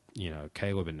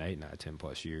 Caleb and Nate and I 10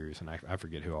 plus years, and I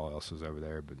forget who all else was over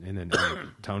there, but and then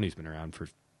Tony's been around for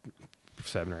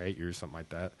 7 or 8 years, something like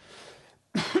that.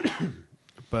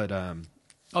 But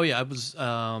oh yeah, I was.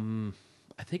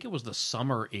 I think it was the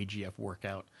summer AGF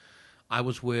workout. I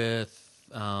was with.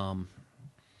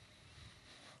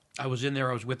 I was in there.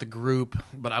 I was with the group,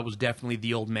 but I was definitely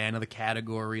the old man of the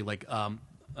category. Like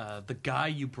the guy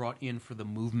you brought in for the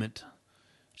movement,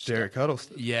 Derek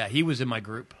Huddleston. Yeah, he was in my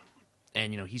group,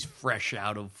 and he's fresh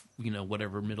out of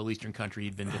whatever Middle Eastern country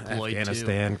he'd been deployed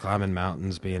Afghanistan, climbing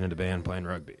mountains, being in a band, playing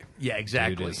rugby. Yeah,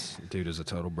 exactly. Dude is a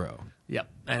total bro. Yep,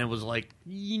 and it was like,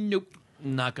 nope,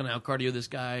 not gonna out cardio this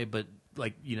guy, but.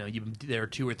 Like, you've been there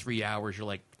 2 or 3 hours. You're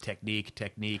like, technique.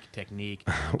 And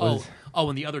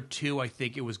the other two, I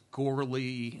think it was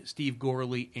Steve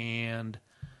Gorley, and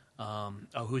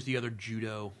who's the other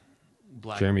judo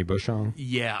black? Jeremy Bushong.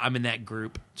 Yeah, I'm in that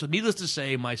group. So needless to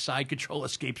say, my side control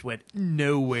escapes went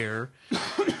nowhere.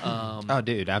 Oh,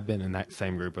 dude, I've been in that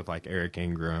same group with like Eric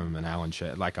Ingram and Alan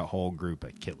Shedd, like a whole group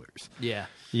of killers. Yeah.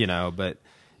 But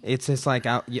it's just like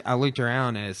I looked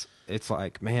around as it's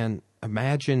like, man,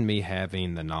 imagine me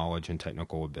having the knowledge and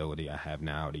technical ability I have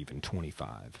now at even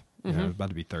 25. I'm about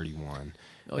to be 31.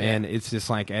 Oh, yeah. And it's just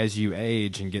like as you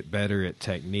age and get better at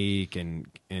technique and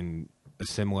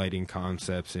assimilating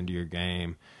concepts into your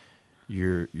game,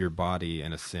 your body,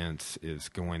 in a sense, is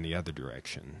going the other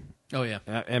direction. Oh, yeah.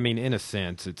 I mean, in a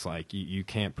sense, it's like you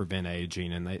can't prevent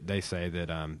aging, and they say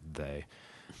that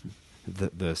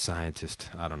the scientists,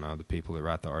 I don't know, the people that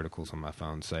write the articles on my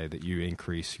phone say that you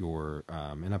increase your,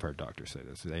 and I've heard doctors say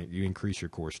this, you increase your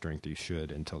core strength, you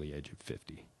should, until the age of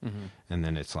 50. And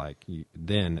then it's like,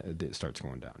 then it starts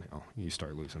going downhill. You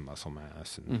start losing muscle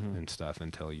mass and stuff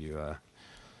until you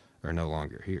are no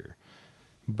longer here.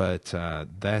 But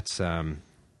that's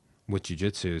with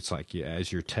jiu-jitsu, it's like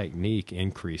as your technique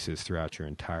increases throughout your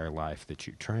entire life that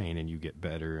you train and you get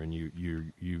better and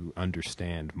you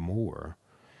understand more,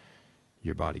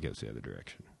 your body goes the other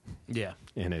direction. Yeah.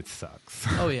 And it sucks.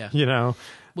 Oh, yeah. Well,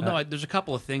 no, there's a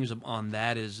couple of things on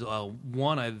that is,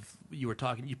 one, you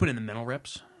put in the mental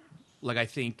reps. Like, I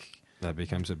think... That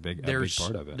becomes a big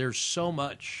part of it. There's so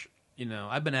much,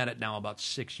 I've been at it now about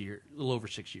 6 years, a little over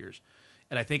 6 years.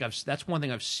 And I think that's one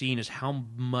thing I've seen is how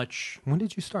much... When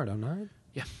did you start, 09?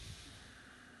 Yeah.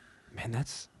 Man,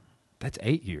 that's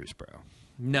 8 years, bro.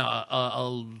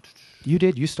 No,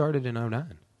 You started in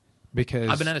 09. Because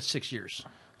I've been at it 6 years.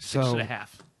 6.5.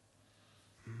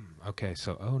 Okay,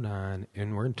 so 09,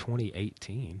 and we're in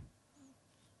 2018.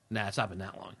 Nah, it's not been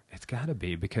that long. It's got to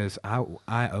be, because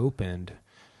I opened...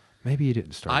 Maybe you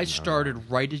didn't start. I started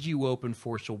right as you opened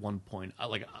Force at one point,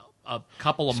 like a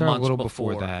couple of months a little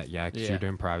before that, yeah, because you're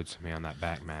doing privates with me on that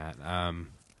back mat. I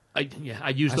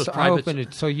used those privates. I opened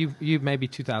it, so you maybe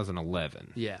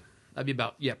 2011. Yeah, that'd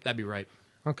be right.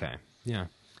 Okay, yeah.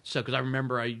 So, because I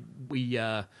remember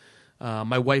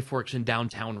my wife works in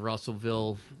downtown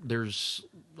Russellville. There's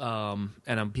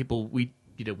people we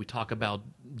talk about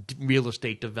real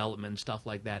estate development and stuff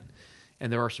like that,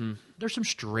 and there's some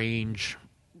strange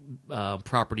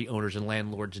property owners and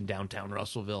landlords in downtown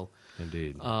Russellville.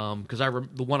 Indeed. Because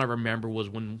the one I remember was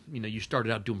when you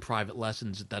started out doing private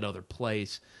lessons at that other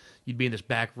place. You'd be in this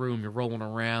back room, you're rolling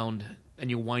around, and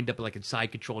you wind up like in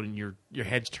side control, and your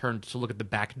head's turned to look at the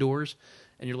back doors,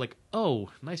 and you're like, oh,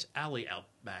 nice alley out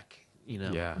back.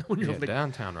 Yeah, when you're yeah.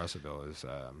 Downtown Russellville is.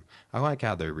 I like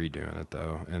how they're redoing it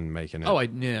though and making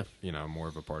it. yeah. More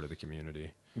of a part of the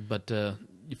community. But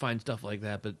you find stuff like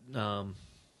that. But now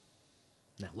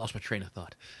lost my train of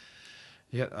thought.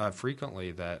 Yeah,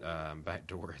 frequently that back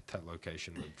door at that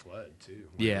location would flood too.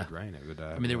 When Yeah. it would rain. It would.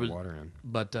 There was water in.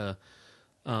 But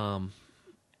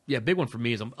big one for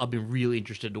me is I've been really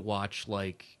interested to watch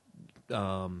like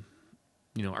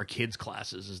our kids'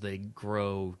 classes as they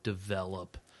grow,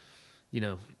 develop.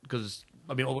 Because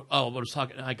I was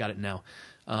talking. I got it now.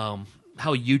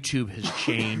 How YouTube has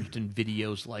changed in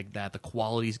videos like that. The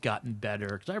quality's gotten better.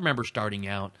 Because I remember starting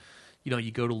out.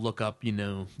 You go to look up,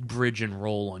 bridge and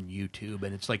roll on YouTube,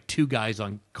 and it's like two guys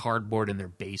on cardboard in their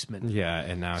basement. Yeah,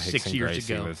 and now 6 Hickson years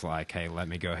Gracie ago. was like, "Hey, let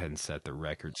me go ahead and set the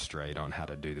record straight on how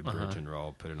to do the bridge and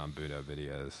roll. Put it on Budo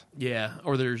videos." Yeah,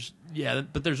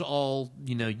 but there's all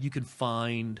you can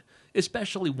find,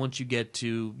 especially once you get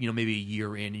to maybe a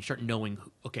year in, you start knowing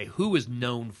who is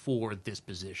known for this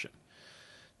position.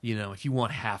 If you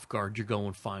want half guard, you're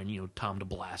going to find Tom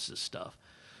DeBlass's stuff.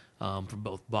 From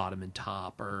both bottom and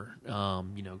top, or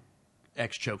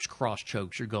X chokes, cross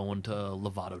chokes. You're going to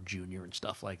Lovato Jr. and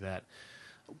stuff like that.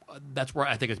 That's where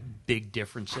I think a big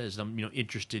difference is. I'm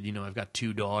interested. I've got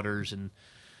 2 daughters, and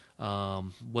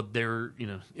what they're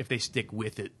if they stick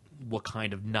with it, what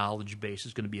kind of knowledge base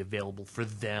is going to be available for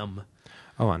them.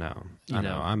 Oh, I know. I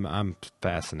know. I'm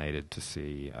fascinated to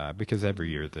see because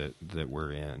every year that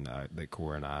we're in, that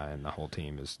Cora and I and the whole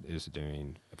team is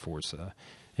doing Forza.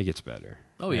 It gets better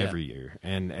every year.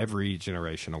 And every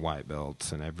generation of white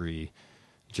belts and every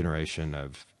generation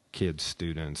of kids,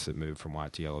 students that move from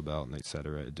white to yellow belt and et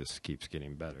cetera, it just keeps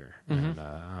getting better. And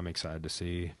I'm excited to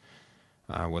see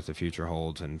what the future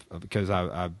holds. And because I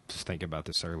was thinking about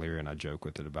this earlier and I joke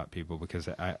with it about people because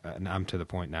I'm to the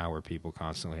point now where people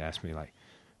constantly ask me like,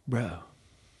 bro,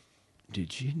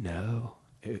 did you know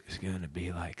it was going to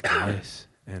be like this?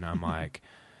 And I'm like...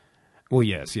 Well,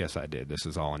 yes, I did. This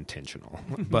is all intentional.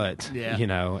 But, yeah.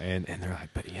 And they're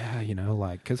like, but yeah,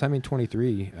 because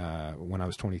 23, when I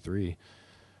was 23,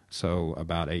 so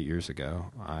about 8 years ago,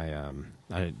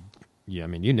 you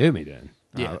knew me then.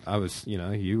 Yeah. I was,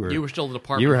 you were still the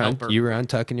department helper. You were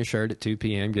untucking your shirt at 2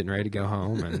 p.m., getting ready to go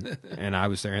home, and I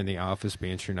was there in the office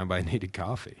being sure nobody needed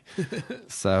coffee.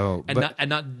 So,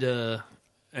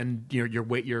 and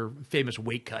your famous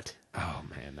weight cut. Oh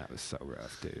man, that was so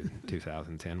rough, dude.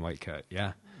 2010 weight cut.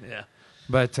 Yeah. Yeah.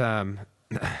 But and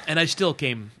I still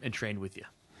came and trained with you.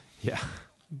 Yeah.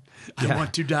 I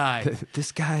want to die.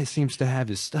 This guy seems to have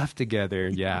his stuff together.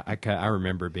 Yeah, I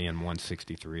remember being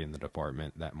 163 in the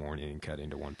department that morning and cutting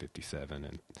to 157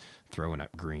 and throwing up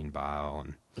green bile,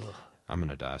 and I'm going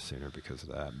to die sooner because of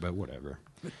that, but whatever.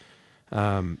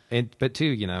 But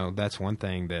too, that's one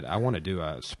thing that I want to do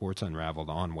a Sports Unraveled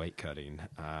on weight cutting,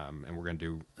 and we're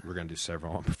gonna do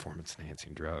several on performance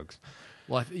enhancing drugs.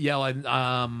 Well,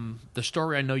 the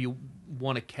story I know you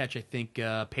want to catch, I think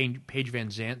Paige Van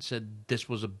Zandt said this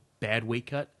was a bad weight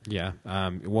cut. Yeah.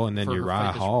 Well, and then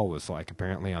Uriah Hall was like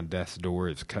apparently on death's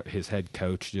door. His head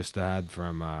coach just died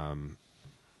from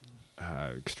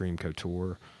Extreme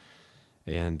Couture.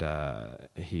 And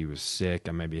he was sick.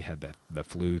 I maybe had the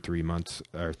flu 3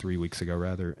 weeks ago,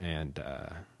 rather. And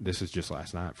this is just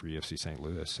last night for UFC St.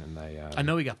 Louis, and they. I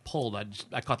know he got pulled.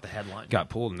 I caught the headline. Got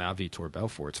pulled, and now Vitor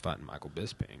Belfort's fighting Michael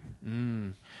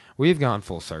Bisping. We've gone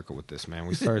full circle with this, man.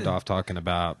 We started off talking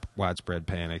about widespread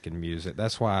panic and music.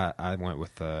 That's why I went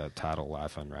with the title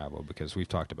 "Life Unraveled" because we've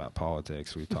talked about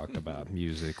politics, we've talked about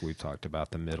music, we've talked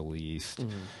about the Middle East.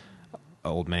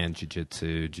 Old man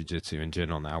jiu-jitsu in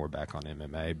general. Now we're back on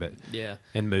MMA, but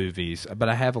in movies. But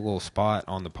I have a little spot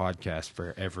on the podcast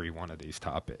for every one of these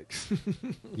topics,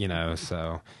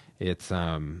 so it's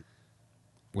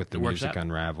with the music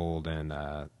unraveled and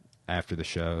after the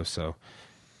show. So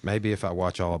maybe if I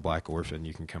watch all of Black Orphan,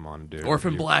 you can come on and do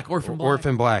Orphan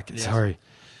Black. Yes. Sorry.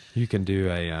 You can do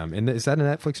a and is that a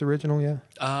Netflix original? Yeah.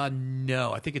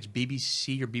 No, I think it's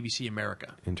BBC or BBC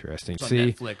America. Interesting. It's on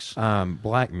Netflix.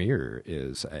 Black Mirror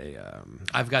is a.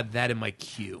 I've got that in my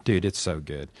queue, dude. It's so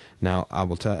good. Now I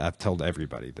will tell. I've told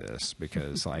everybody this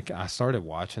because I started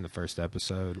watching the first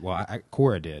episode. Well,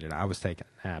 Cora did, and I was taking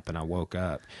a nap, and I woke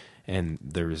up. And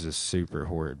there was this super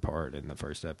horrid part in the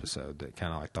first episode that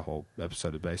kind of like the whole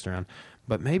episode is based around.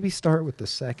 But maybe start with the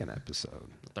second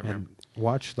episode and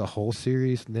watch the whole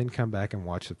series, then come back and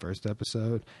watch the first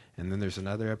episode. And then there's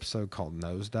another episode called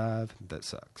Nosedive that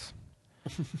sucks.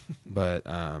 But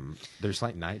there's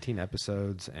like 19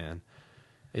 episodes, and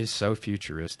it's so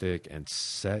futuristic and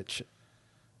such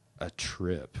a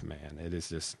trip, man. It is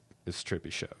just this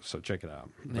trippy show. So check it out.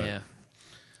 But, yeah.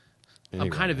 I'm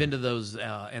kind of into those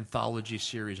anthology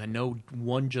series. I know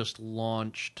one just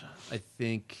launched, I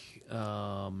think,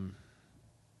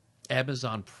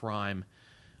 Amazon Prime.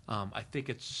 I think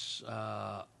it's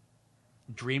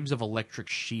Dreams of Electric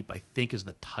Sheep, I think is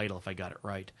the title, if I got it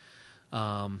right.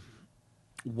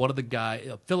 One of the guys,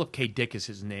 Philip K. Dick is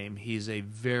his name. He's a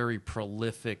very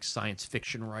prolific science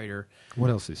fiction writer.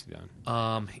 What else has he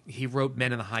done? He wrote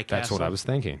Men in the High Castle. That's what I was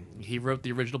thinking. He wrote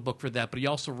the original book for that, but he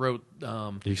also wrote...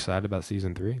 Are you excited about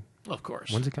season 3? Of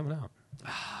course. When's it coming out?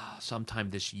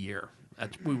 Sometime this year.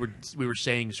 We were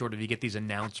saying sort of you get these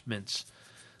announcements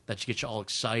that you get you all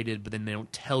excited, but then they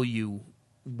don't tell you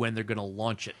when they're going to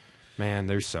launch it. Man,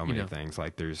 there's so many things.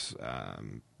 Like there's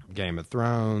Game of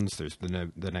Thrones. There's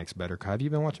the next Better Call. Have you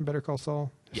been watching Better Call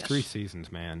Saul? It's Yes. 3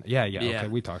 seasons, man. Yeah. Okay,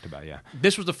 we talked about it,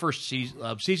 This was the first season.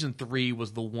 Season 3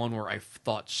 was the one where I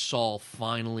thought Saul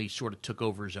finally sort of took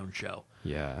over his own show.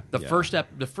 Yeah. The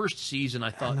first season,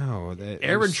 I thought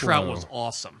Aaron Trout was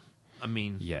awesome. I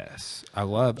mean, yes, I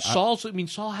love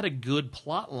Saul had a good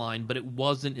plot line, but it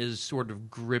wasn't as sort of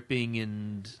gripping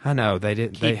and I know they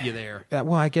didn't keep you there.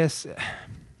 Well, I guess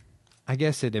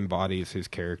it embodies his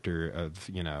character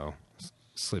of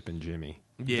Slippin' Jimmy.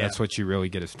 Yeah, that's what you really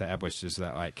get established is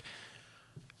that like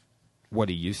what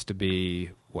he used to be,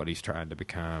 what he's trying to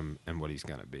become, and what he's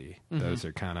going to be. Mm-hmm. Those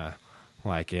are kind of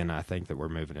like, and I think that we're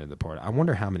moving into the part. I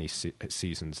wonder how many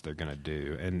seasons they're going to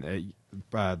do. And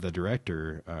the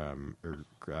director or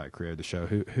creator of the show,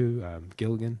 who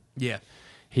Gilligan,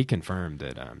 he confirmed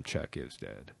that Chuck is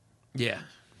dead. Yeah,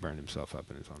 burned himself up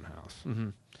in his own house. Mm-hmm.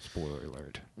 Spoiler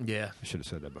alert. Yeah, I should have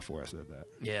said that before I said that.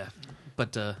 Yeah,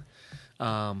 but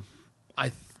I'd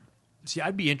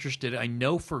be interested. I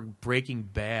know for Breaking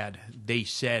Bad, they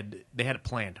said they had it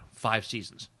planned 5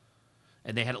 seasons,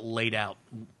 and they had it laid out.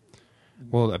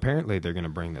 Well, apparently they're going to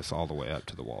bring this all the way up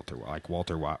to the Walter White. Like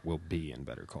Walter White will be in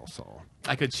Better Call Saul.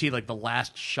 I could see like the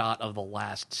last shot of the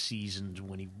last season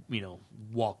when he,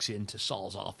 walks into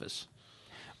Saul's office.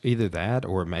 Either that,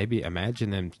 or maybe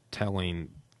imagine them telling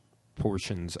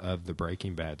portions of the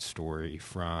Breaking Bad story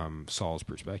from Saul's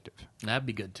perspective. That'd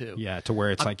be good too. Yeah, to where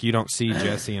it's like you don't see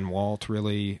Jesse and Walt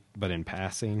really, but in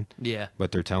passing. Yeah.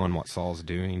 But they're telling what Saul's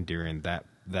doing during that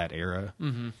era.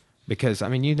 Mm-hmm. Because,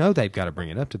 they've got to bring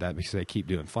it up to that because they keep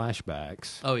doing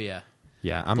flashbacks. Oh, yeah.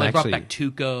 Yeah, they brought back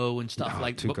Tuco and stuff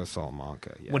like Tuco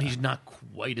Salamanca, yeah. When he's not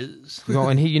quite as... Well,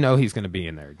 and he's going to be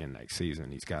in there again next season.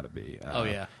 He's got to be. Oh,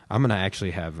 yeah. I'm going to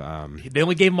actually have... they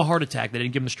only gave him a heart attack. They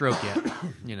didn't give him a stroke yet,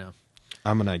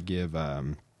 I'm going to give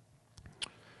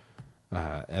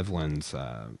Evelyn's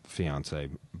fiance,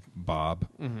 Bob,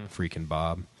 freaking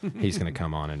Bob, he's going to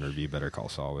come on and review Better Call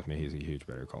Saul with me. He's a huge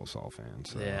Better Call Saul fan,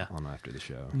 so on after the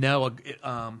show. No,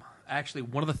 actually,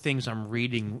 one of the things I'm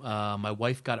reading, my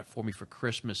wife got it for me for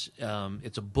Christmas.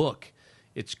 It's a book.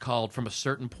 It's called From a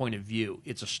Certain Point of View.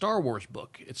 It's a Star Wars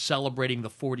book. It's celebrating the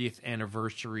 40th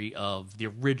anniversary of the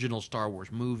original Star Wars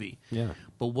movie. Yeah.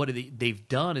 But what they've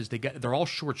done is they're all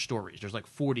short stories. There's like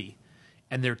 40.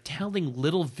 And they're telling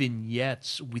little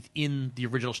vignettes within the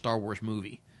original Star Wars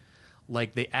movie.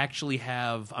 Like they actually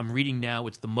have, I'm reading now,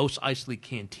 it's the Mos Eisley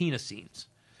Cantina scenes.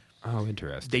 Oh,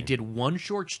 interesting. They did one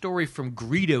short story from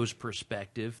Greedo's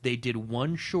perspective. They did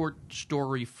one short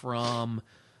story from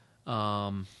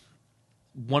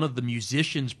one of the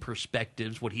musicians'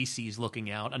 perspectives, what he sees looking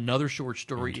out. Another short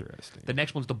story. Interesting. The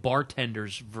next one's the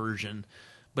bartender's version.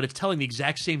 But it's telling the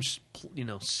exact same,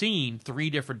 scene, 3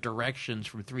 different directions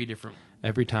from 3 different...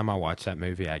 Every time I watch that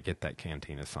movie, I get that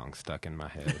Cantina song stuck in my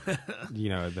head.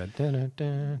 The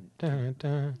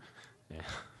da-da-da-da-da. Yeah,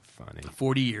 funny.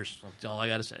 40 years. That's all I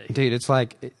got to say. Dude, it's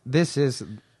like, this is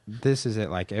it.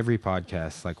 Like, every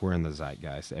podcast, like, we're in the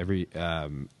zeitgeist. Every...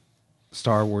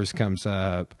 Star Wars comes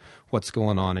up, what's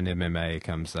going on in MMA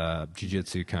comes up,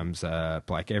 jiu-jitsu comes up,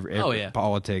 like every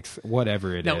politics,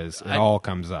 whatever it is, it all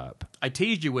comes up. I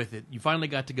teased you with it. You finally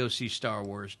got to go see Star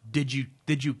Wars. Did you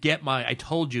get I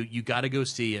told you got to go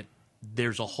see it.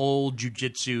 There's a whole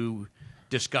jiu-jitsu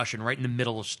discussion right in the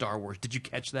middle of Star Wars. Did you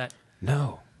catch that?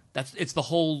 No. It's the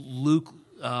whole Luke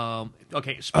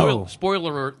spoiler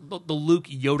alert, the Luke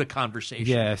Yoda conversation.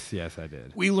 Yes, I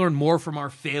did. We learn more from our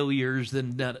failures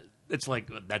than that. It's like,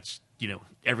 that's,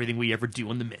 everything we ever do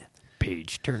on the myth.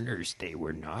 Page turners, they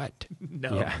were not.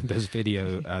 No. Yeah, those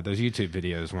YouTube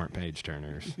videos weren't page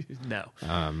turners. No.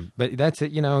 But that's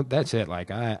it, that's it. Like,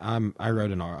 I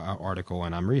wrote an article,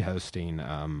 and I'm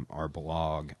rehosting our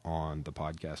blog on the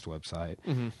podcast website.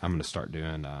 Mm-hmm. I'm going to start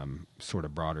doing sort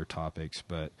of broader topics,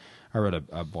 but I wrote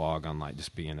a blog on, like,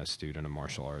 just being a student of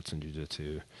martial arts and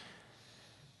jiu-jitsu.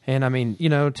 And I mean, you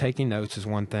know, taking notes is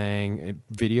one thing.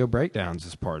 Video breakdowns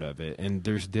is part of it. And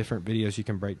there's different videos you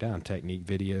can break down. Technique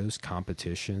videos,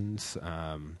 competitions.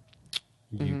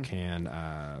 You can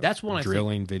that's one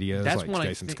drilling videos that's like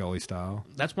Jason Scully style.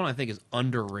 That's one I think is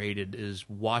underrated, is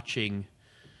watching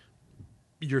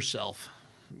yourself,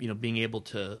 you know, being able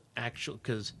to actually,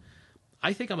 because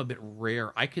I think I'm a bit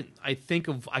rare. I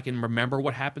can remember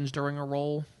what happens during a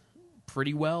roll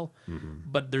pretty well,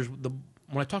 but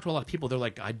when I talk to a lot of people, they're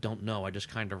like, I don't know. I just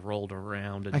kind of rolled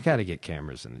around. And I got to get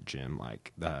cameras in the gym,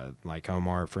 like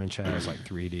Omar French has, like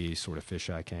 3D sort of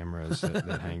fisheye cameras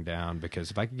that hang down.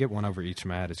 Because if I could get one over each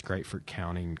mat, it's great for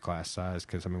counting class size.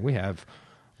 Because I mean, we have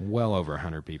well over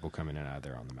 100 people coming in and out of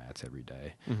there on the mats every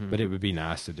day. But it would be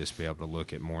nice to just be able to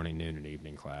look at morning, noon, and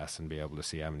evening class and be able to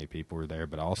see how many people are there.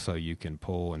 But also, you can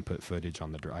pull and put footage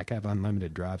on the drive. I have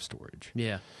unlimited drive storage.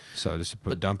 yeah. So just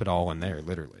dump it all in there,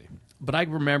 literally. But I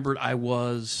remembered I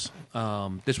was,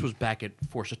 this was back at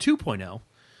Forza 2.0.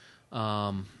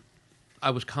 I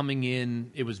was coming in,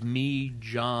 it was me,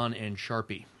 John, and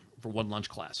Sharpie for one lunch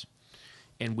class.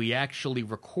 And we actually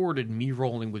recorded me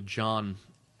rolling with John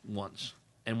once.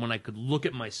 And when I could look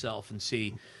at myself and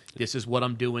see, this is what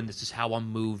I'm doing, this is how I'm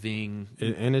moving.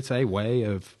 And it's a way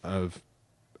of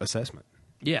assessment.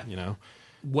 Yeah. You know?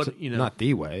 What Not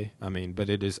the way, I mean, but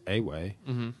it is a way.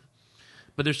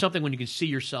 But there's something when you can see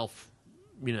yourself,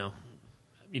 you know,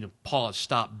 pause,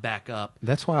 stop, back up.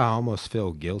 That's why I almost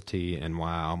feel guilty, and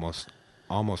why I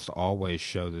almost always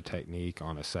show the technique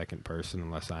on a second person,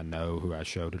 unless I know who I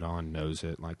showed it on knows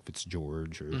it, like if it's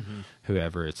George or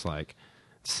whoever. It's like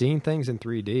seeing things in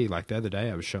 3D. Like the other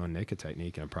day, I was showing Nick a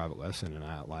technique in a private lesson, and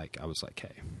I was like,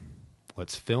 hey,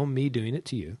 let's film me doing it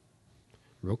to you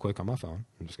real quick on my phone.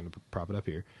 I'm just going to prop it up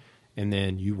here. And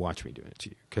then you watch me doing it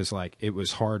to you. Because, like, it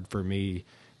was hard for me.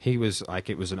 He was, like,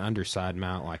 it was an underside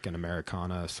mount, like an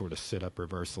Americana sort of sit-up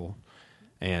reversal.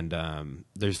 And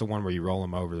there's the one where you roll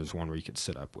them over. There's one where you could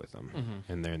sit up with them.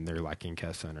 And then they're like in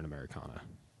Kessa and an Americana,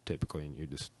 typically. And you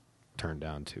just turn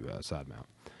down to side mount.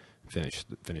 Finish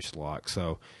the lock.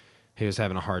 So he was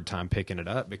having a hard time picking it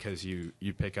up because you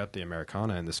pick up the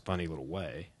Americana in this funny little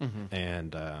way.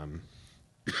 And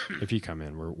if you come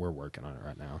in, we're working on it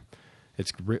right now.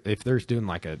 If there's doing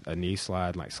like a knee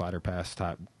slide, like slider pass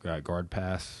type guard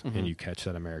pass, and you catch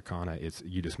that Americana,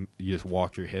 you just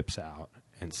walk your hips out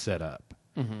and set up,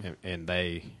 and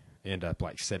they end up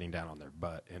like sitting down on their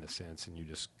butt in a sense, and you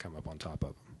just come up on top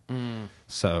of them.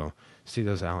 So see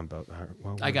those Allen belts?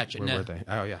 Well, I got you. Where were they?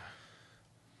 Oh yeah.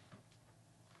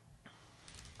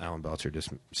 Alan Belcher just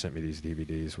sent me these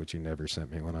DVDs, which he never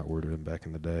sent me when I ordered them back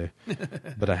in the day.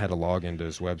 But I had to log into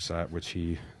his website, which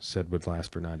he said would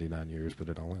last for 99 years, but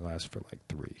it only lasts for like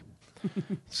 3.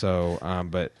 So,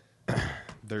 but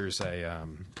there's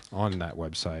on that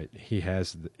website, he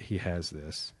has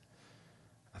this.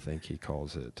 I think he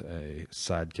calls it a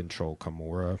side control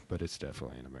Kimura, but it's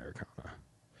definitely an Americana,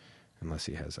 unless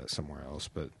he has that somewhere else.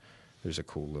 But there's a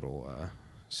cool little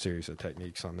series of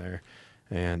techniques on there.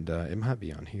 And it might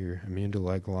be on here. Immune to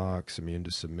leg locks, immune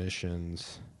to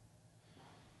submissions.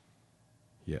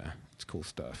 Yeah, it's cool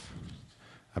stuff.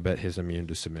 I bet his immune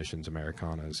to submissions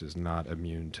Americanas is not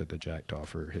immune to the Jack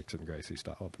Toffer, Hickson Gracie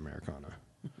style of Americana.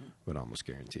 Would almost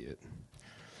guarantee it.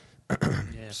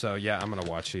 Yeah. So, yeah, I'm going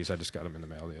to watch these. I just got them in the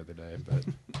mail the other day, but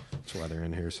that's why they're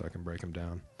in here so I can break them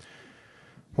down.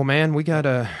 Well, man, we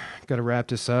gotta wrap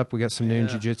this up. We got some noon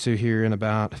jiu-jitsu here in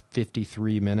about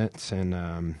 53 minutes, and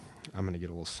I'm going to get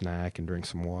a little snack and drink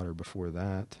some water before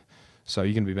that. So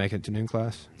you going to be making it to noon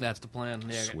class? That's the plan.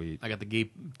 Yeah, Sweet. I got the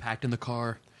gi packed in the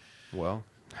car. Well,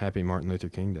 happy Martin Luther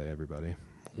King Day, everybody.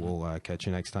 We'll catch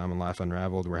you next time on Life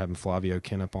Unraveled. We're having Flavio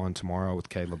Kennep on tomorrow with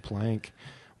Caleb Plank.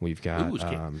 We've got...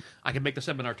 I can make the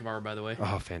seminar tomorrow, by the way.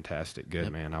 Oh, fantastic.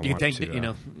 Good, man.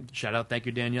 Shout out, thank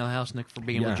you, Danielle Hausnick, for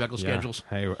being able to juggle schedules.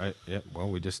 Hey,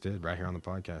 well, we just did right here on the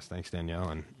podcast. Thanks, Danielle.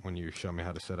 And when you show me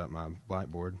how to set up my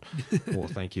blackboard, well,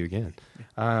 thank you again.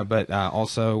 But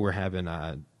also, we're having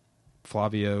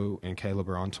Flavio and Caleb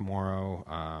are on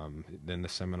tomorrow. Then the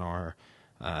seminar.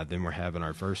 Then we're having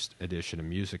our first edition of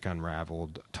Music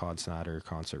Unraveled, Todd Snyder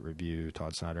concert review,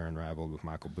 Todd Snyder Unraveled with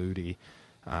Michael Booty.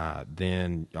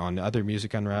 Then on the other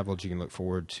Music Unraveled, you can look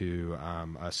forward to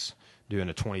us doing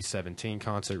a 2017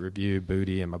 concert review.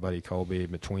 Booty and my buddy Colby,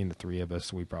 between the three of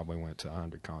us, we probably went to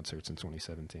 100 concerts in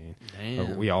 2017.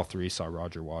 Damn. We all three saw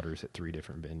Roger Waters at 3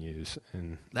 different venues.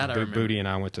 And I Booty and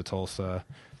I went to Tulsa.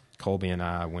 Colby and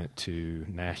I went to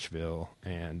Nashville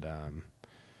and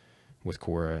with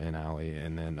Cora and Allie.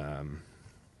 And then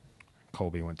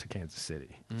Colby went to Kansas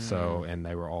City. So, and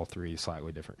they were all three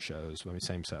slightly different shows. I mean,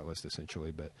 same set list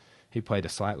essentially, but he played a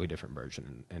slightly different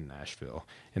version in Nashville.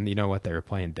 And you know what? They were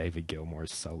playing David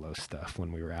Gilmour's solo stuff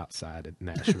when we were outside at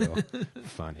Nashville.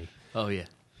 Funny. Oh, yeah.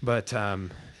 But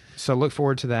so look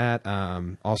forward to that.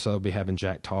 Also be having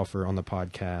Jack Toffer on the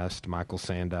podcast. Michael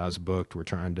Sandow's booked. We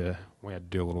had to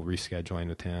do a little rescheduling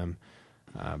with him.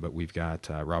 But we've got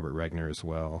Robert Regner as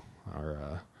well,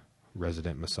 our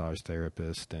resident massage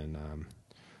therapist and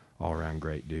all-around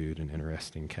great dude and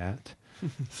interesting cat.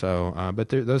 So, but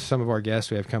those are some of our guests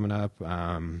we have coming up.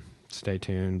 Stay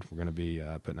tuned. We're going to be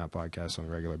putting out podcasts on a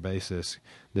regular basis.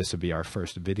 This will be our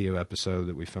first video episode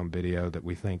that we filmed video that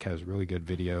we think has really good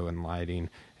video and lighting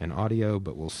and audio,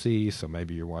 but we'll see. So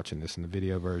maybe you're watching this in the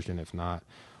video version. If not,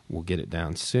 we'll get it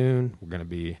down soon. We're going to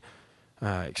be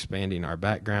expanding our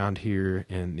background here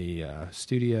in the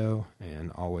studio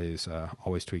and always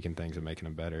tweaking things and making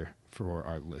them better for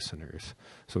our listeners.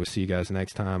 So we'll see you guys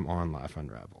next time on Life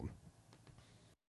Unraveled.